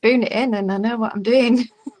just spoon it in and I know what I'm doing.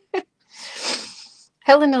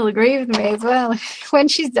 Helen will agree with me as well. When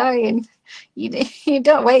she's dyeing, you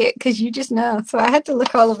don't weigh it because you just know. So I had to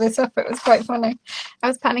look all of this up. It was quite funny. I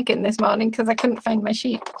was panicking this morning because I couldn't find my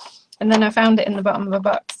sheet, and then I found it in the bottom of a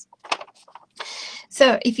box.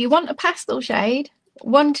 So if you want a pastel shade,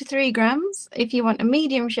 1 to 3 grams. If you want a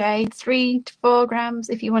medium shade, 3 to 4 grams.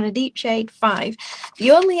 If you want a deep shade, 5.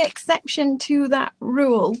 The only exception to that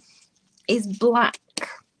rule is black.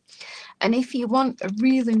 And if you want a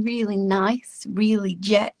really, really nice, really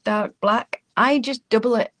jet dark black, I just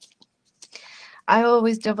double it. I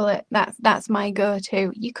always double it. That's my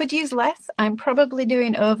go-to. You could use less. I'm probably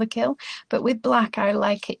doing overkill, but with black, I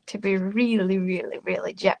like it to be really, really,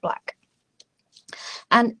 really jet black.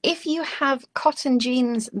 And if you have cotton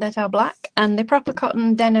jeans that are black, and the proper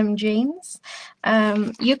cotton denim jeans,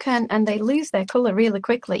 you can, and they lose their colour really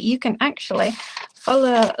quickly, you can actually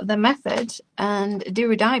follow the method and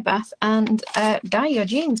do a dye bath and dye your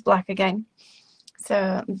jeans black again.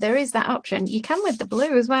 So there is that option. You can with the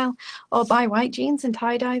blue as well, or buy white jeans and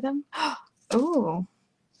tie-dye them. Oh,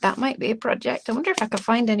 that might be a project. I wonder if I could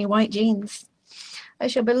find any white jeans. I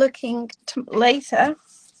shall be looking later.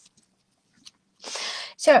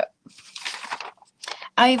 So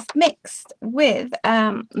I've mixed with,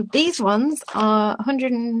 these ones are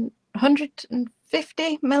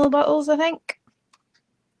 150 ml bottles, I think.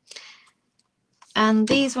 And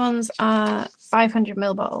these ones are 500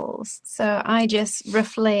 ml bottles. So I just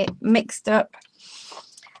roughly mixed up.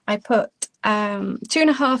 I put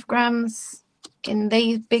 2.5 grams in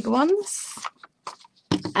these big ones,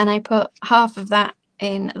 and I put half of that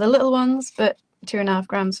in the little ones, but 2.5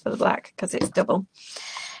 grams for the black because it's double.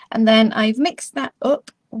 And then I've mixed that up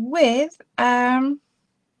with, I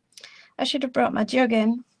should have brought my jug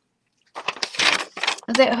in.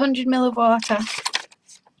 Is it 100 ml of water?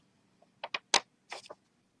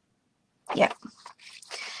 Yep.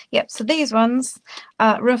 Yep, so these ones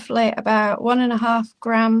are roughly about 1.5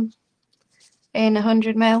 gram in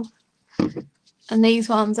 100 ml. And these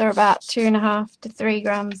ones are about 2.5 to 3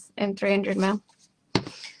 grams in 300 ml.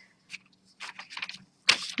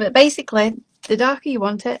 But basically, the darker you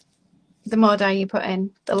want it, the more dye you put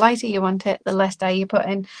in. The lighter you want it, the less dye you put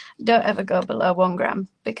in. Don't ever go below 1 gram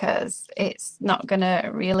because it's not going to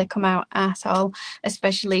really come out at all,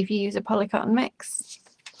 especially if you use a polycotton mix.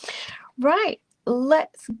 Right,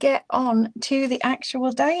 let's get on to the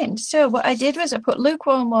actual dyeing. So what I did was I put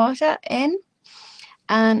lukewarm water in,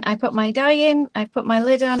 and I put my dye in, I put my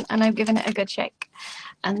lid on, and I've given it a good shake.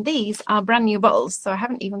 And these are brand new bottles, so I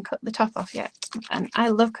haven't even cut the top off yet. And I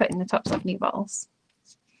love cutting the tops off new bottles.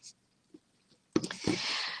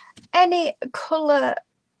 Any colour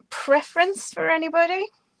preference for anybody?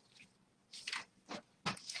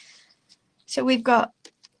 So we've got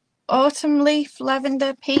autumn leaf,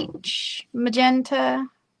 lavender, peach, magenta.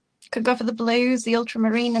 Could go for the blues, the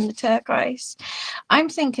ultramarine and the turquoise. I'm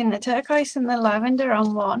thinking the turquoise and the lavender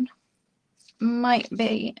on one might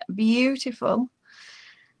be beautiful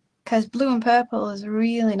because blue and purple is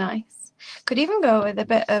really nice. Could even go with a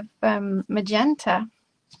bit of magenta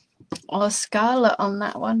or scarlet on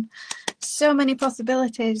that one. So many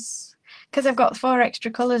possibilities. Because I've got 4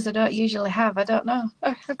 extra colours I don't usually have. I don't know.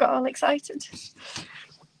 Oh, I got all excited.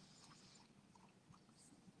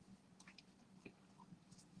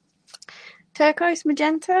 Turquoise,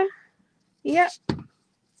 magenta. Yep.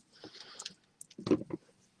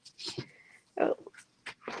 Oh.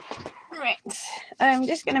 Right. I'm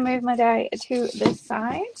just going to move my dye to this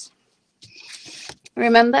side.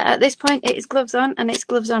 Remember, at this point it is gloves on, and it's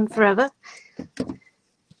gloves on forever.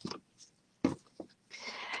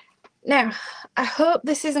 Now, I hope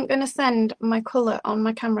this isn't going to send my colour on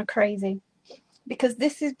my camera crazy, because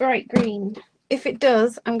this is bright green. If it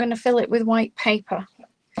does, I'm going to fill it with white paper.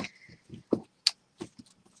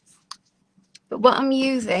 But what I'm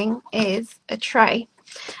using is a tray,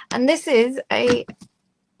 and this is a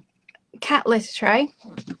cat litter tray.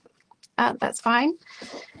 That's fine.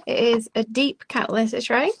 It is a deep cat litter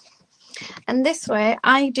tray, and this way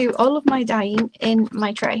I do all of my dyeing in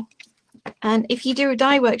my tray. And if you do a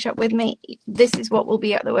dye workshop with me, this is what will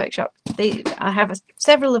be at the workshop. I have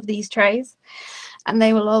several of these trays, and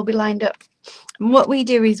they will all be lined up. And what we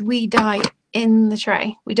do is we dye in the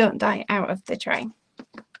tray. We don't dye out of the tray.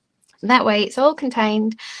 That way it's all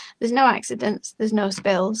contained, there's no accidents, there's no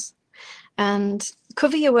spills. And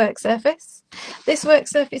cover your work surface. This work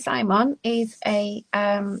surface I'm on is a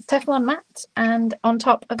Teflon mat, and on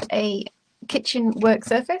top of a kitchen work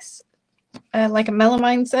surface, like a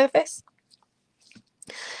melamine surface.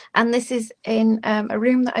 And this is in a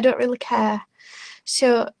room that I don't really care.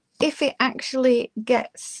 So if it actually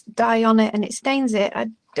gets dye on it and it stains it, I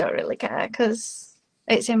don't really care because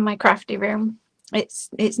it's in my crafty room.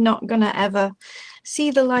 It's not gonna ever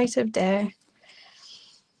see the light of day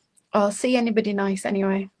or see anybody nice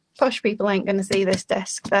anyway. Posh people ain't gonna see this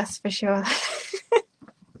desk, that's for sure.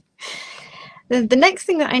 The next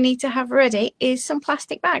thing that I need to have ready is some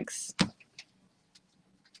plastic bags.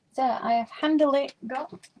 So I have handily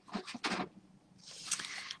got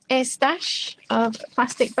a stash of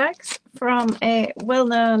plastic bags from a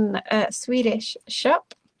well-known Swedish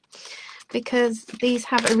shop, because these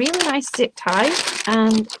have a really nice zip tie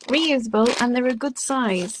and reusable, and they're a good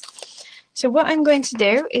size. So what I'm going to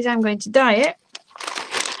do is I'm going to dye it,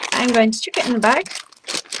 I'm going to chuck it in the bag,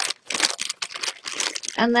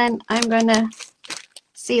 and then I'm going to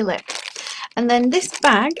seal it. And then this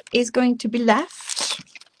bag is going to be left.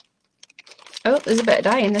 Oh, there's a bit of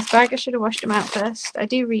dye in this bag. I should have washed them out first. I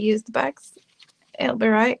do reuse the bags. It'll be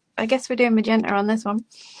right. I guess we're doing magenta on this one.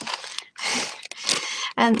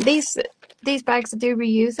 And these bags, I do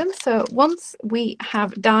reuse them. So once we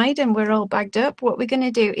have dyed and we're all bagged up, what we're going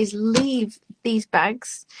to do is leave these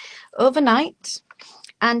bags overnight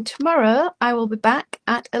And tomorrow I will be back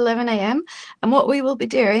at 11 AM, and what we will be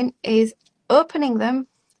doing is opening them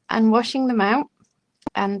and washing them out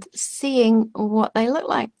and seeing what they look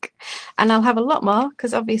like. And I'll have a lot more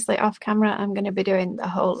because obviously off camera I'm going to be doing the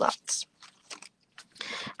whole lot.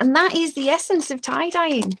 And that is the essence of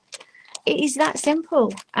tie-dyeing. It is that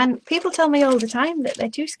simple. And people tell me all the time that they're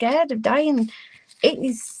too scared of dyeing. It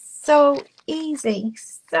is so easy,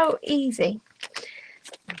 so easy.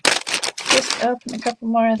 Just open a couple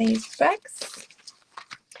more of these bags.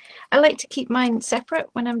 I like to keep mine separate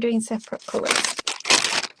when I'm doing separate colours.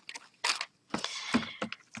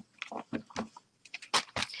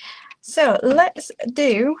 So let's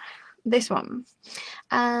do this one.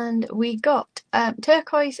 And we got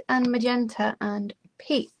turquoise and magenta and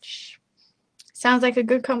peach. Sounds like a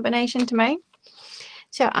good combination to me.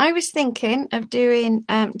 So I was thinking of doing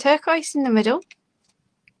turquoise in the middle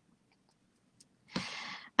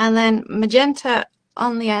and then magenta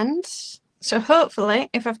on the ends. So hopefully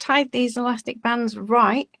if I've tied these elastic bands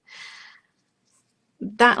right,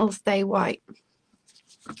 that'll stay white.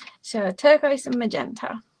 So turquoise and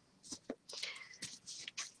magenta.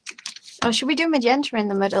 Or should we do magenta in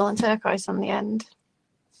the middle and turquoise on the end?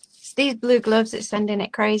 It's these blue gloves that's sending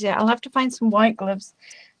it crazy. I'll have to find some white gloves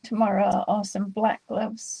tomorrow or some black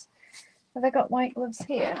gloves. Have I got white gloves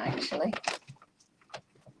here actually?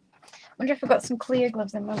 Wonder if I've got some clear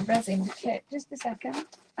gloves in my resin kit. Just a second.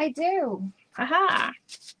 I do. Aha!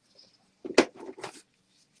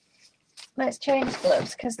 Let's change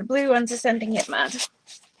gloves because the blue ones are sending it mad.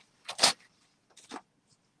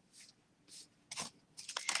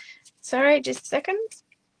 Sorry, just a second.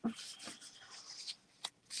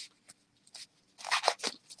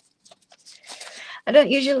 I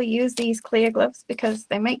don't usually use these clear gloves because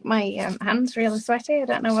they make my hands really sweaty. I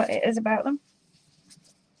don't know what it is about them.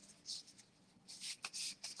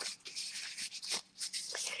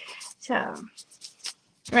 So,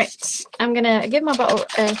 right, I'm going to give my bottle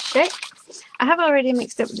a shake. I have already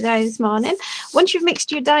mixed up the dye this morning. Once you've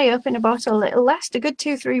mixed your dye up in a bottle, it'll last a good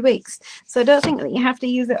 2-3 weeks. So don't think that you have to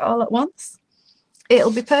use it all at once.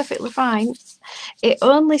 It'll be perfectly fine. It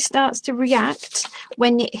only starts to react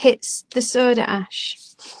when it hits the soda ash.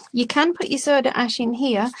 You can put your soda ash in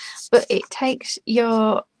here, but it takes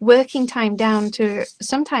your working time down to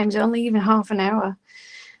sometimes only even half an hour.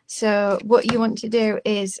 So what you want to do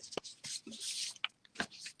is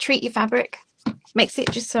treat your fabric. Makes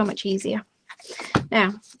it just so much easier.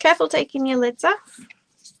 Now, careful taking your lids off.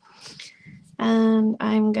 And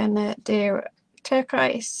I'm going to do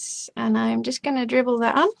turquoise and I'm just going to dribble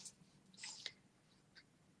that on.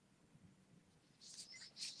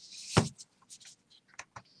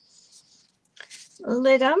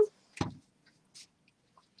 Lid on.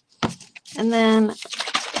 And then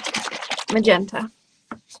magenta.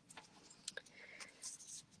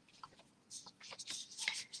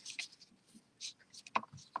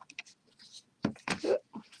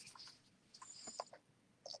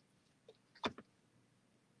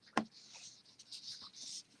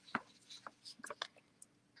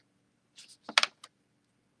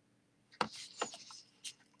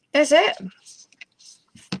 That's it.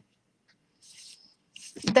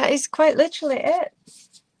 That is quite literally it.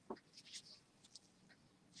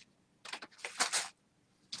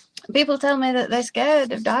 People tell me that they're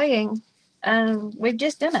scared of dyeing, and we've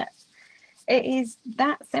just done it. It is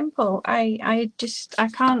that simple. I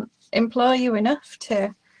can't implore you enough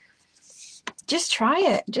to just try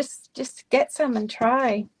it. Just get some and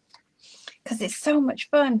try, because it's so much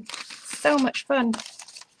fun. So much fun.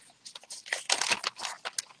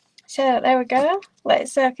 So there we go. Let it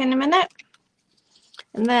soak in a minute.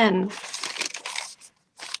 And then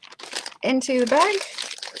into the bag.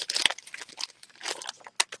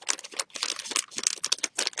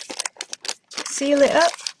 Seal it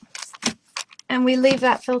up. And we leave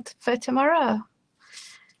that for tomorrow.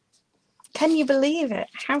 Can you believe it?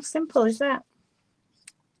 How simple is that?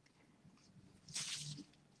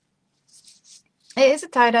 It is a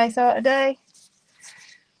tie-dye sort of day.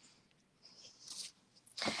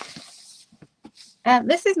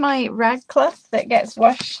 This is my rag cloth that gets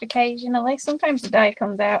washed occasionally. Sometimes the dye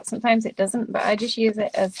comes out, sometimes it doesn't, but I just use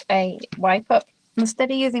it as a wipe up instead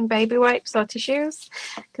of using baby wipes or tissues,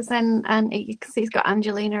 because then, and you can see it's got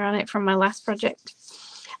Angelina on it from my last project.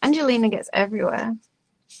 Angelina gets everywhere.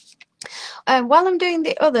 While I'm doing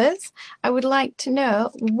the others, I would like to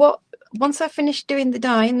know what, once I've finished doing the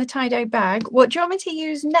dye in the tie-dye bag, what do you want me to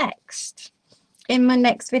use next in my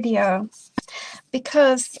next video?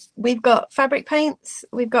 Because we've got fabric paints,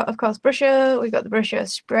 we've got of course brusher, we've got the brusher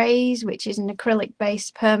sprays, which is an acrylic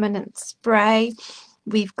based permanent spray.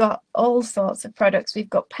 we've got all sorts of products. We've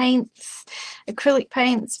got paints, acrylic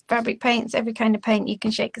paints, fabric paints, every kind of paint you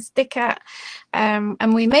can shake a stick at,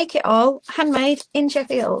 and we make it all handmade in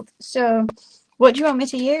Sheffield. So what do you want me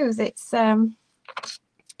to use? It's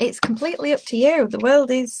completely up to you. The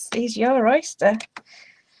world is your oyster.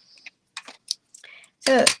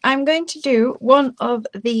 So I'm going to do one of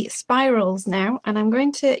the spirals now, and I'm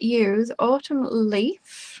going to use Autumn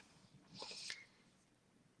Leaf.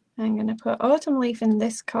 I'm going to put Autumn Leaf in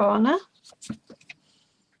this corner.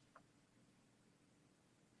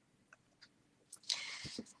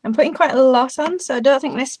 I'm putting quite a lot on, so I don't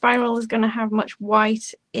think this spiral is going to have much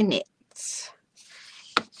white in it. So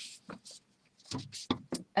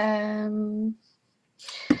I'm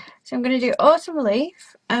going to do Autumn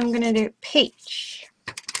Leaf. I'm going to do Peach.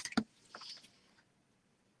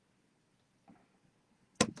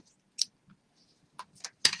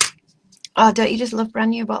 Oh, don't you just love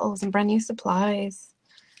brand new bottles and brand new supplies?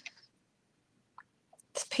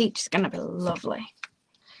 This peach is going to be lovely.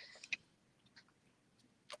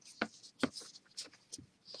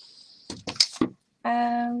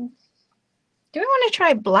 Do we want to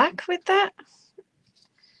try black with that?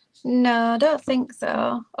 No, I don't think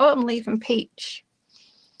so. Autumn Leaf and Peach.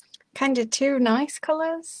 Kind of two nice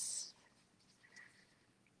colours.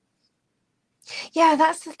 Yeah,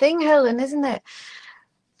 that's the thing, Helen, isn't it?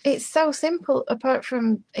 It's so simple, apart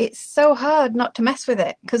from it's so hard not to mess with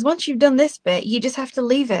it, because once you've done this bit you just have to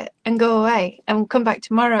leave it and go away and come back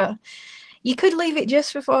tomorrow. You could leave it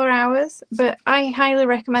just for 4 hours, but I highly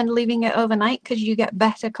recommend leaving it overnight because you get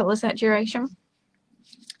better colour saturation.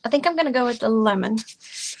 I think I'm going to go with the lemon.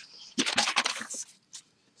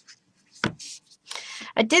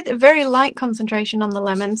 I did a very light concentration on the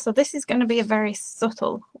lemon, so this is going to be a very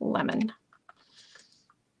subtle lemon.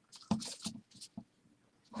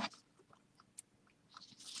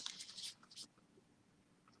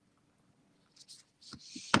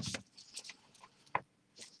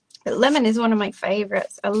 The lemon is one of my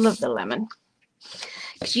favourites. I love the lemon.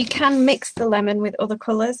 Because you can mix the lemon with other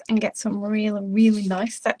colours and get some really, really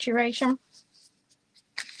nice saturation.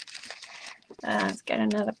 Let's get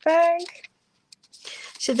another bag.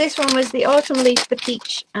 So this one was the Autumn Leaf, the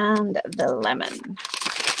Peach and the lemon.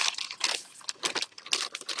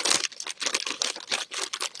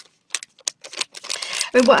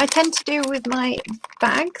 But what I tend to do with my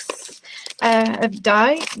bags of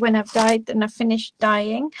dye, when I've dyed and I've finished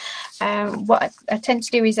dyeing, what I tend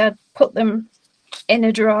to do is I put them in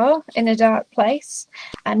a drawer in a dark place,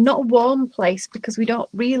 and not a warm place because we don't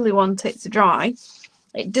really want it to dry.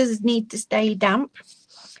 It does need to stay damp.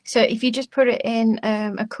 So if you just put it in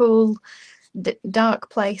a cool dark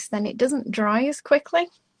place, then it doesn't dry as quickly.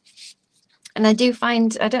 And I do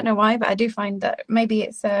find, I don't know why, but I do find that maybe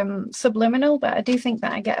it's subliminal, but I do think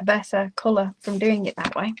that I get a better colour from doing it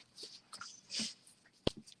that way.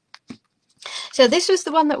 So this was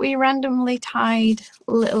the one that we randomly tied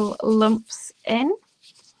little lumps in.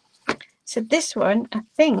 So this one, I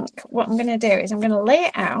think what I'm going to do is I'm going to lay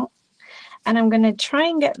it out, and I'm going to try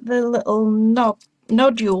and get the little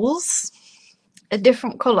nodules a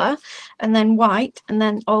different colour, and then white, and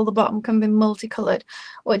then all the bottom can be multicoloured.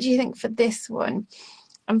 What do you think for this one?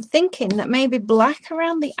 I'm thinking that maybe black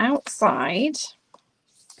around the outside,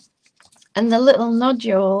 and the little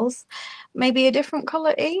nodules maybe a different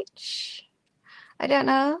colour each. I don't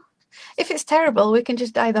know. If it's terrible, we can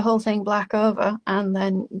just dye the whole thing black over, and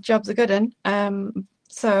then job's a good one.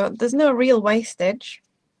 So there's no real wastage.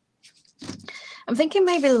 I'm thinking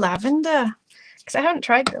maybe lavender, because I haven't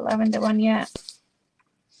tried the lavender one yet.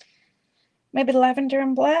 Maybe lavender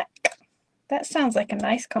and black. That sounds like a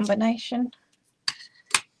nice combination.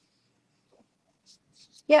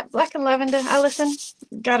 Yeah, black and lavender. Alison,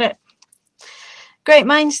 got it. Great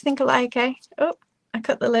minds think alike, eh? Oh, I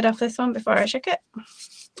cut the lid off this one before I shook it.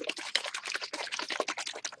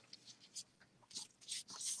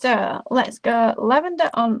 So let's go lavender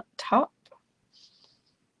on top.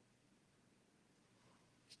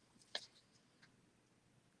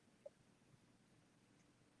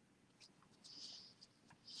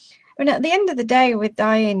 I mean, at the end of the day with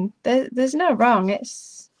dyeing, there's no wrong.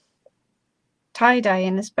 It's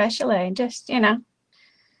tie-dyeing especially. Just, you know,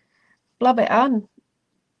 blob it on.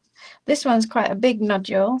 This one's quite a big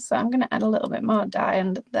nodule, so I'm going to add a little bit more dye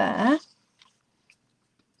under there.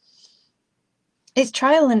 It's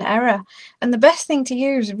trial and error, and the best thing to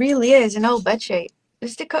use really is an old bedsheet.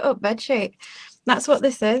 Just a cut-up bedsheet. That's what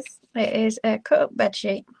this is. It is a cut-up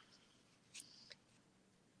bedsheet.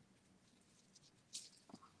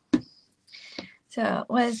 So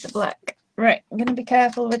where's the black? Right, I'm going to be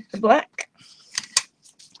careful with the black.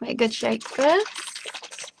 Make a good shake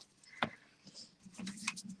first.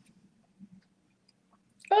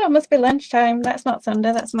 must be lunchtime. That's not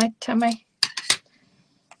thunder, that's my tummy.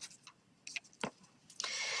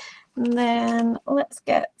 And then let's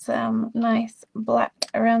get some nice black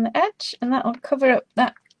around the edge, and that will cover up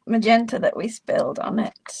that magenta that we spilled on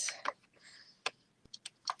it.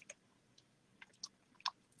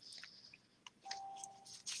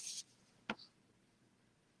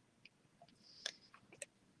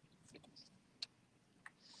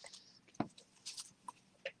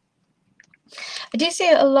 I do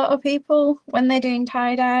see a lot of people when they're doing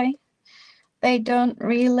tie-dye, they don't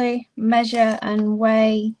really measure and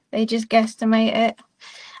weigh, they just guesstimate it,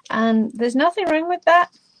 and there's nothing wrong with that.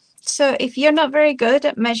 So if you're not very good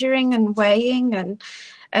at measuring and weighing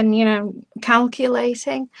and you know,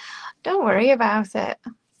 calculating, don't worry about it.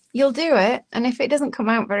 You'll do it, and if it doesn't come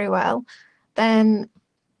out very well, then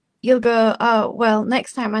you'll go, oh well,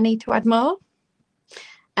 next time I need to add more,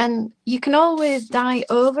 and you can always dye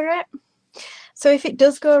over it. So if it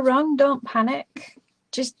does go wrong, don't panic.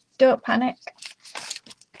 Just don't panic.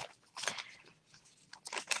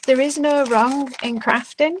 There is no wrong in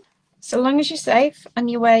crafting, so long as you're safe and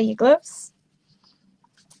you wear your gloves.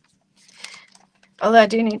 Although I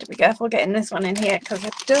do need to be careful getting this one in here because I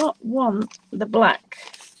don't want the black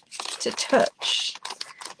to touch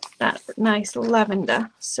that nice lavender.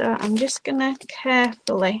 So I'm just going to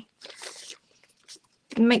carefully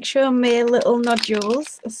make sure my little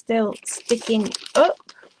nodules are still sticking up.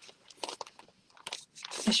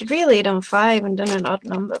 I should really have done 5 and done an odd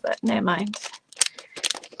number, but never mind.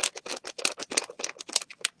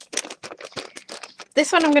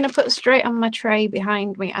 This one I'm going to put straight on my tray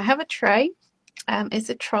behind me. I have a tray. It's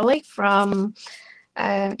a trolley from,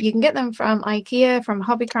 you can get them from IKEA, from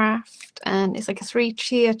Hobbycraft, and it's like a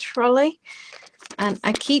 3-tier trolley. And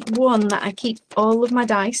I keep one that I keep all of my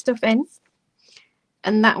dye stuff in,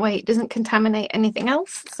 and that way it doesn't contaminate anything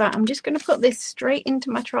else. So I'm just going to put this straight into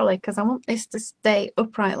my trolley because I want this to stay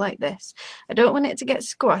upright like this. I don't want it to get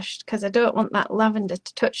squashed because I don't want that lavender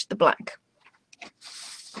to touch the black.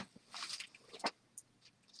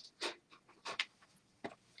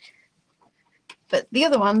 But the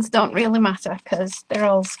other ones don't really matter because they're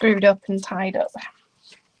all screwed up and tied up.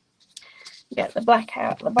 Get the black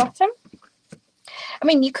out the bottom. I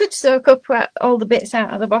mean, you could soak up all the bits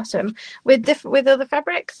out of the bottom with other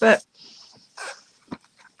fabric, but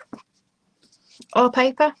or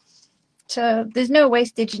paper. So there's no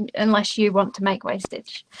wastage unless you want to make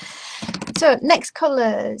wastage. So next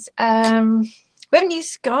colours. We haven't used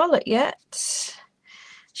Scarlet yet.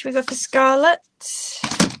 Should we go for Scarlet?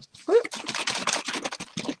 Whoop.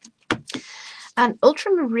 And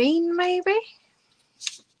Ultramarine maybe?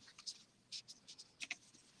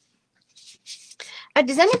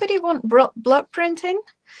 Does anybody want block printing?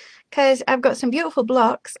 Because I've got some beautiful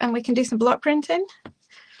blocks and we can do some block printing.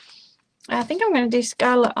 I think I'm going to do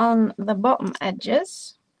Scarlet on the bottom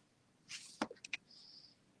edges.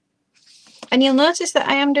 And you'll notice that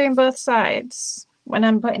I am doing both sides when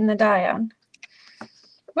I'm putting the dye on.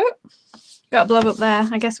 Whoop. Got a blob up there.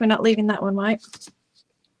 I guess we're not leaving that one white.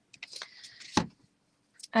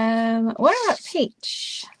 What about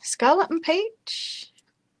peach? Scarlet and peach?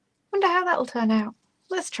 Wonder how that'll turn out.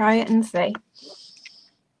 Let's try it and see.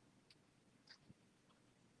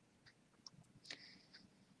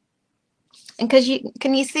 And because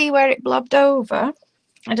can you see where it blobbed over?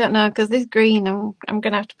 I don't know, because this green, I'm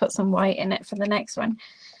going to have to put some white in it for the next one.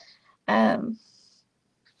 As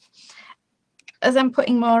I'm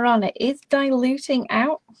putting more on, it is diluting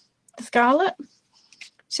out the scarlet.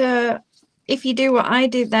 So if you do what I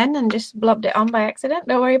did then and just blobbed it on by accident,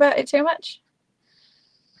 don't worry about it too much.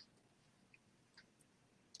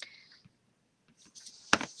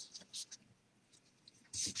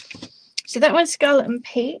 So that one's Scarlet and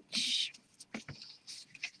Peach.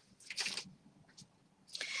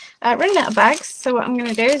 Running out of bags, so what I'm going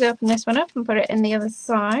to do is open this one up and put it in the other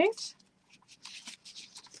side.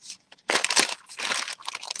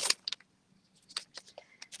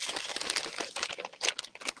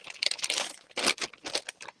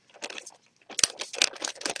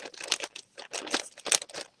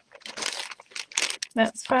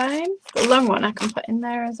 That's fine. The long one I can put in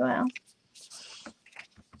there as well.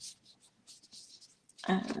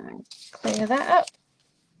 And clear that up.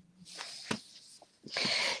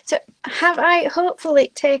 So have I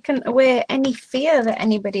hopefully taken away any fear that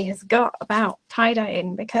anybody has got about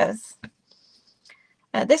tie-dyeing? Because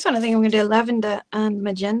this one I think I'm going to do lavender and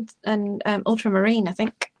magenta and ultramarine, I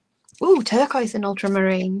think. Ooh, turquoise and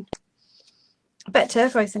ultramarine. I bet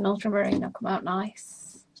turquoise and ultramarine will come out nice.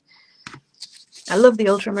 I love the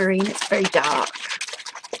ultramarine, it's very dark.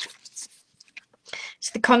 So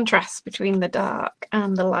the contrast between the dark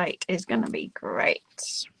and the light is going to be great.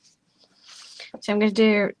 So I'm going to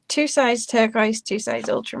do 2 sides turquoise, 2 sides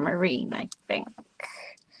ultramarine, I think.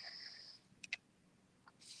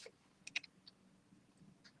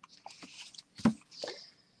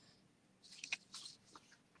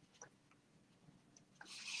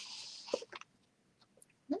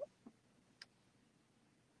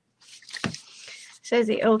 Says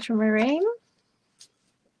the ultramarine.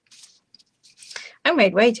 I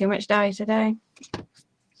made way too much dye today.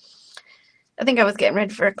 I think I was getting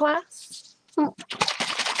ready for a class.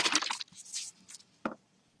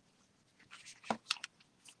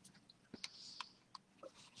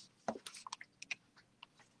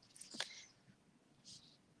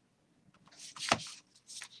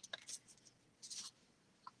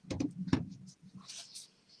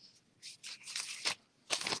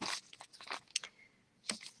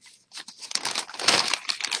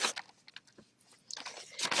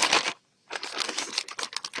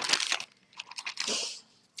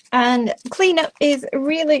 And cleanup is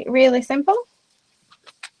really, really simple.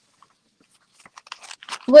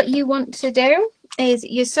 What you want to do is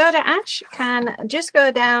your soda ash can just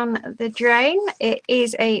go down the drain. It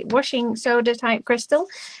is a washing soda type crystal.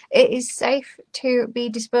 It is safe to be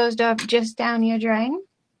disposed of just down your drain.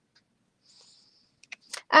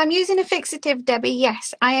 I'm using a fixative, Debbie.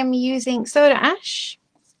 Yes, I am using soda ash,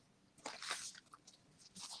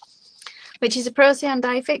 which is a Procyan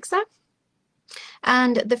dye fixer.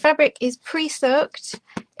 And the fabric is pre-soaked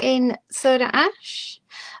in soda ash.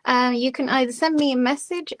 You can either send me a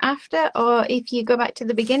message after, or if you go back to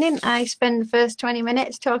the beginning, I spend the first 20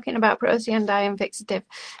 minutes talking about Procyan dye and fixative.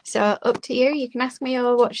 So up to you. You can ask me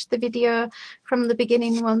or watch the video from the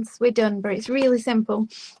beginning once we're done, but it's really simple.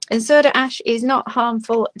 And soda ash is not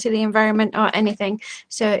harmful to the environment or anything,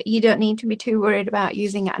 so you don't need to be too worried about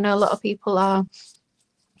using it. I know a lot of people are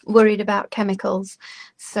worried about chemicals,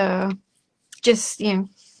 so just, you know,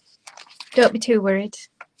 don't be too worried.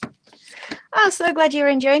 Oh, so glad you're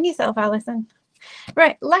enjoying yourself, Alison.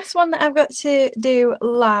 Right, last one that I've got to do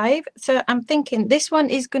live. So I'm thinking this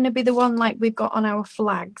one is going to be the one like we've got on our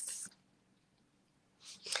flags.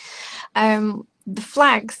 The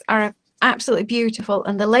flags are absolutely beautiful,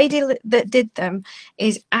 and the lady that did them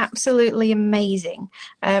is absolutely amazing.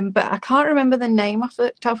 But I can't remember the name off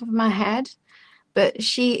the top of my head. But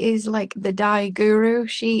she is like the dye guru.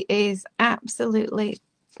 She is absolutely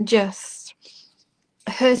just,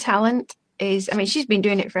 her talent is, I mean, she's been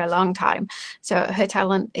doing it for a long time, so her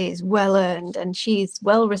talent is well earned, and she's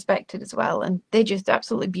well respected as well, and they're just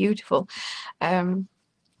absolutely beautiful.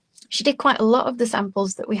 She did quite a lot of the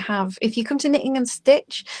samples that we have. If you come to Knitting and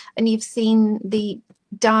Stitch and you've seen the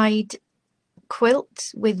dyed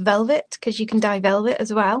quilt with velvet, because you can dye velvet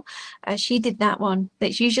as well, she did that one.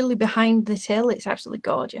 That's usually behind the till. It's absolutely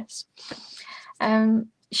gorgeous.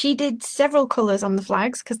 She did several colours on the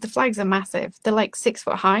flags, because the flags are massive. They're like 6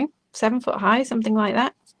 foot high, 7 foot high, something like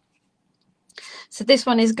that. So this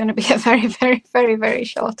one is going to be a very, very, very, very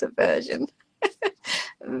shorter version.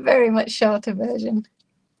 Very much shorter version.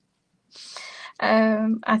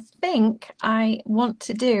 I think I want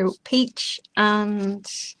to do peach and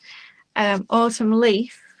autumn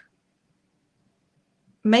leaf.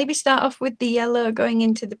 Maybe start off with the yellow going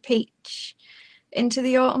into the peach, into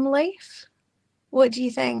the autumn leaf. What do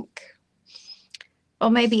you think? Or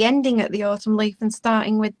maybe ending at the autumn leaf and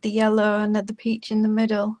starting with the yellow and the peach in the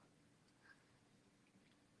middle.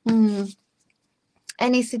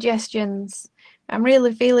 Any suggestions? I'm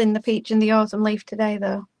really feeling the peach and the autumn leaf today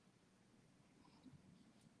though.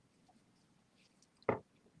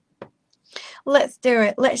 Let's do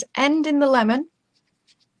it. Let's end in the lemon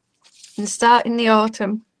and start in the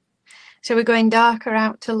autumn. So we're going darker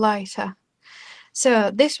out to lighter.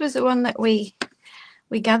 So this was the one that we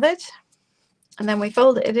gathered, and then we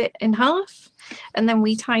folded it in half, and then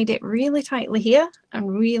we tied it really tightly here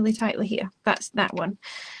and really tightly here. That's that one.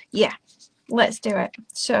 Yeah, let's do it.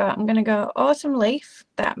 So I'm going to go autumn leaf,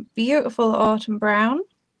 that beautiful autumn brown.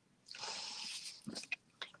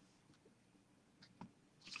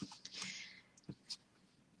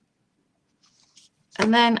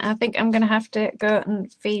 And then I think I'm going to have to go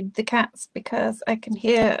and feed the cats, because I can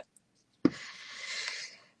hear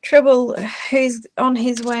Trouble, who's on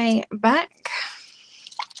his way back.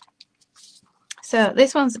 So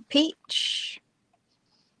this one's a peach.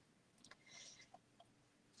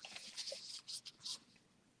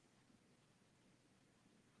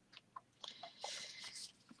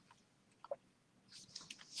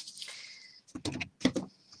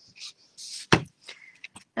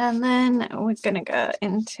 And then we're going to go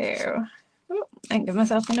into, and give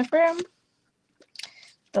myself enough room,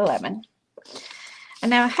 the lemon. And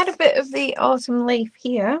now I had a bit of the autumn leaf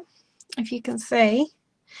here, if you can see.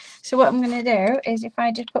 So what I'm going to do is if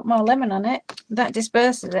I just put more lemon on it, that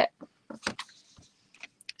disperses it.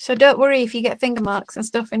 So don't worry if you get finger marks and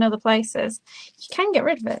stuff in other places. You can get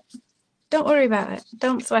rid of it. Don't worry about it.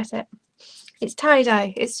 Don't sweat it. It's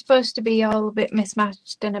tie-dye. It's supposed to be all a bit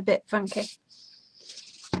mismatched and a bit funky.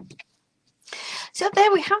 So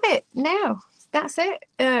there we have it now. That's it.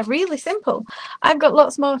 Really simple. I've got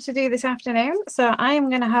lots more to do this afternoon, so I am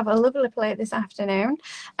going to have a lovely play this afternoon,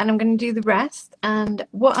 and I'm going to do the rest. And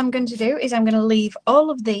what I'm going to do is I'm going to leave all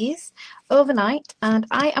of these overnight, and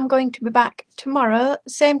I am going to be back tomorrow,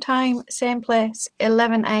 same time, same place,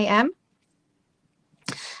 11 AM.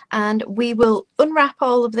 And we will unwrap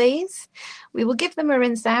all of these, we will give them a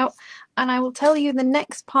rinse out, and I will tell you the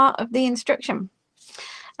next part of the instruction.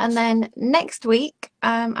 And then next week,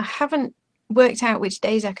 I haven't worked out which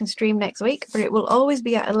days I can stream next week, but it will always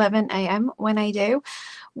be at 11 AM when I do.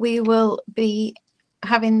 We will be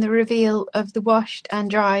having the reveal of the washed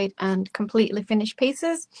and dried and completely finished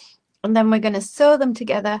pieces, and then we're going to sew them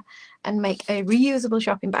together and make a reusable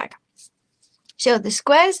shopping bag. So the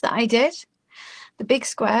squares that I did, the big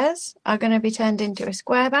squares, are going to be turned into a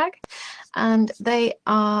square bag, and they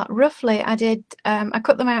are roughly, I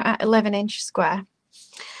cut them out at 11-inch square.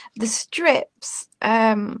 The strips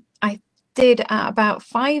I did at about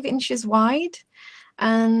 5 inches wide,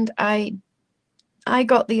 and I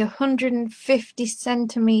got the 150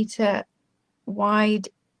 centimeter wide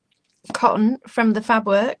cotton from the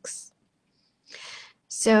Fabworks,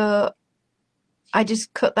 so I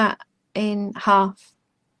just cut that in half.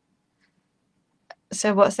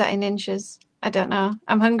 So what's that in inches? I don't know.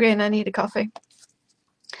 I'm hungry and I need a coffee.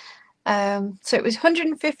 So it was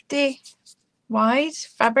 150 wide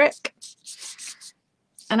fabric,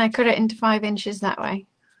 and I cut it into 5 inches that way.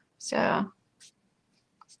 So,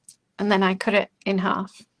 and then I cut it in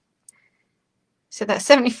half. So that's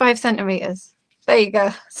 75 centimeters. There you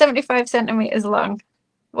go. 75 centimeters long.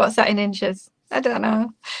 What's that in inches? I don't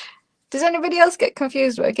know. Does anybody else get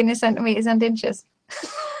confused working in centimeters and inches?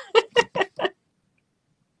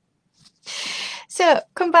 So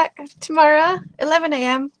come back tomorrow, 11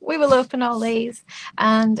 AM. We will open all these,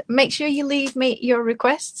 and make sure you leave me your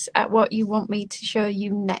requests at what you want me to show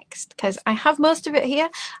you next, because I have most of it here.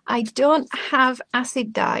 I don't have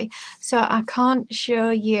acid dye, so I can't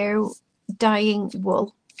show you dyeing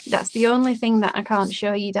wool. That's the only thing that I can't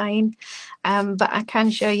show you dyeing, but I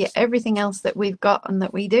can show you everything else that we've got and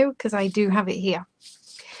that we do, because I do have it here.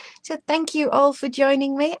 So thank you all for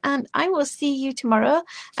joining me, and I will see you tomorrow,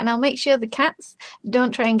 and I'll make sure the cats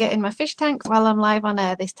don't try and get in my fish tank while I'm live on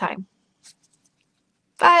air this time.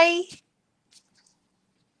 Bye!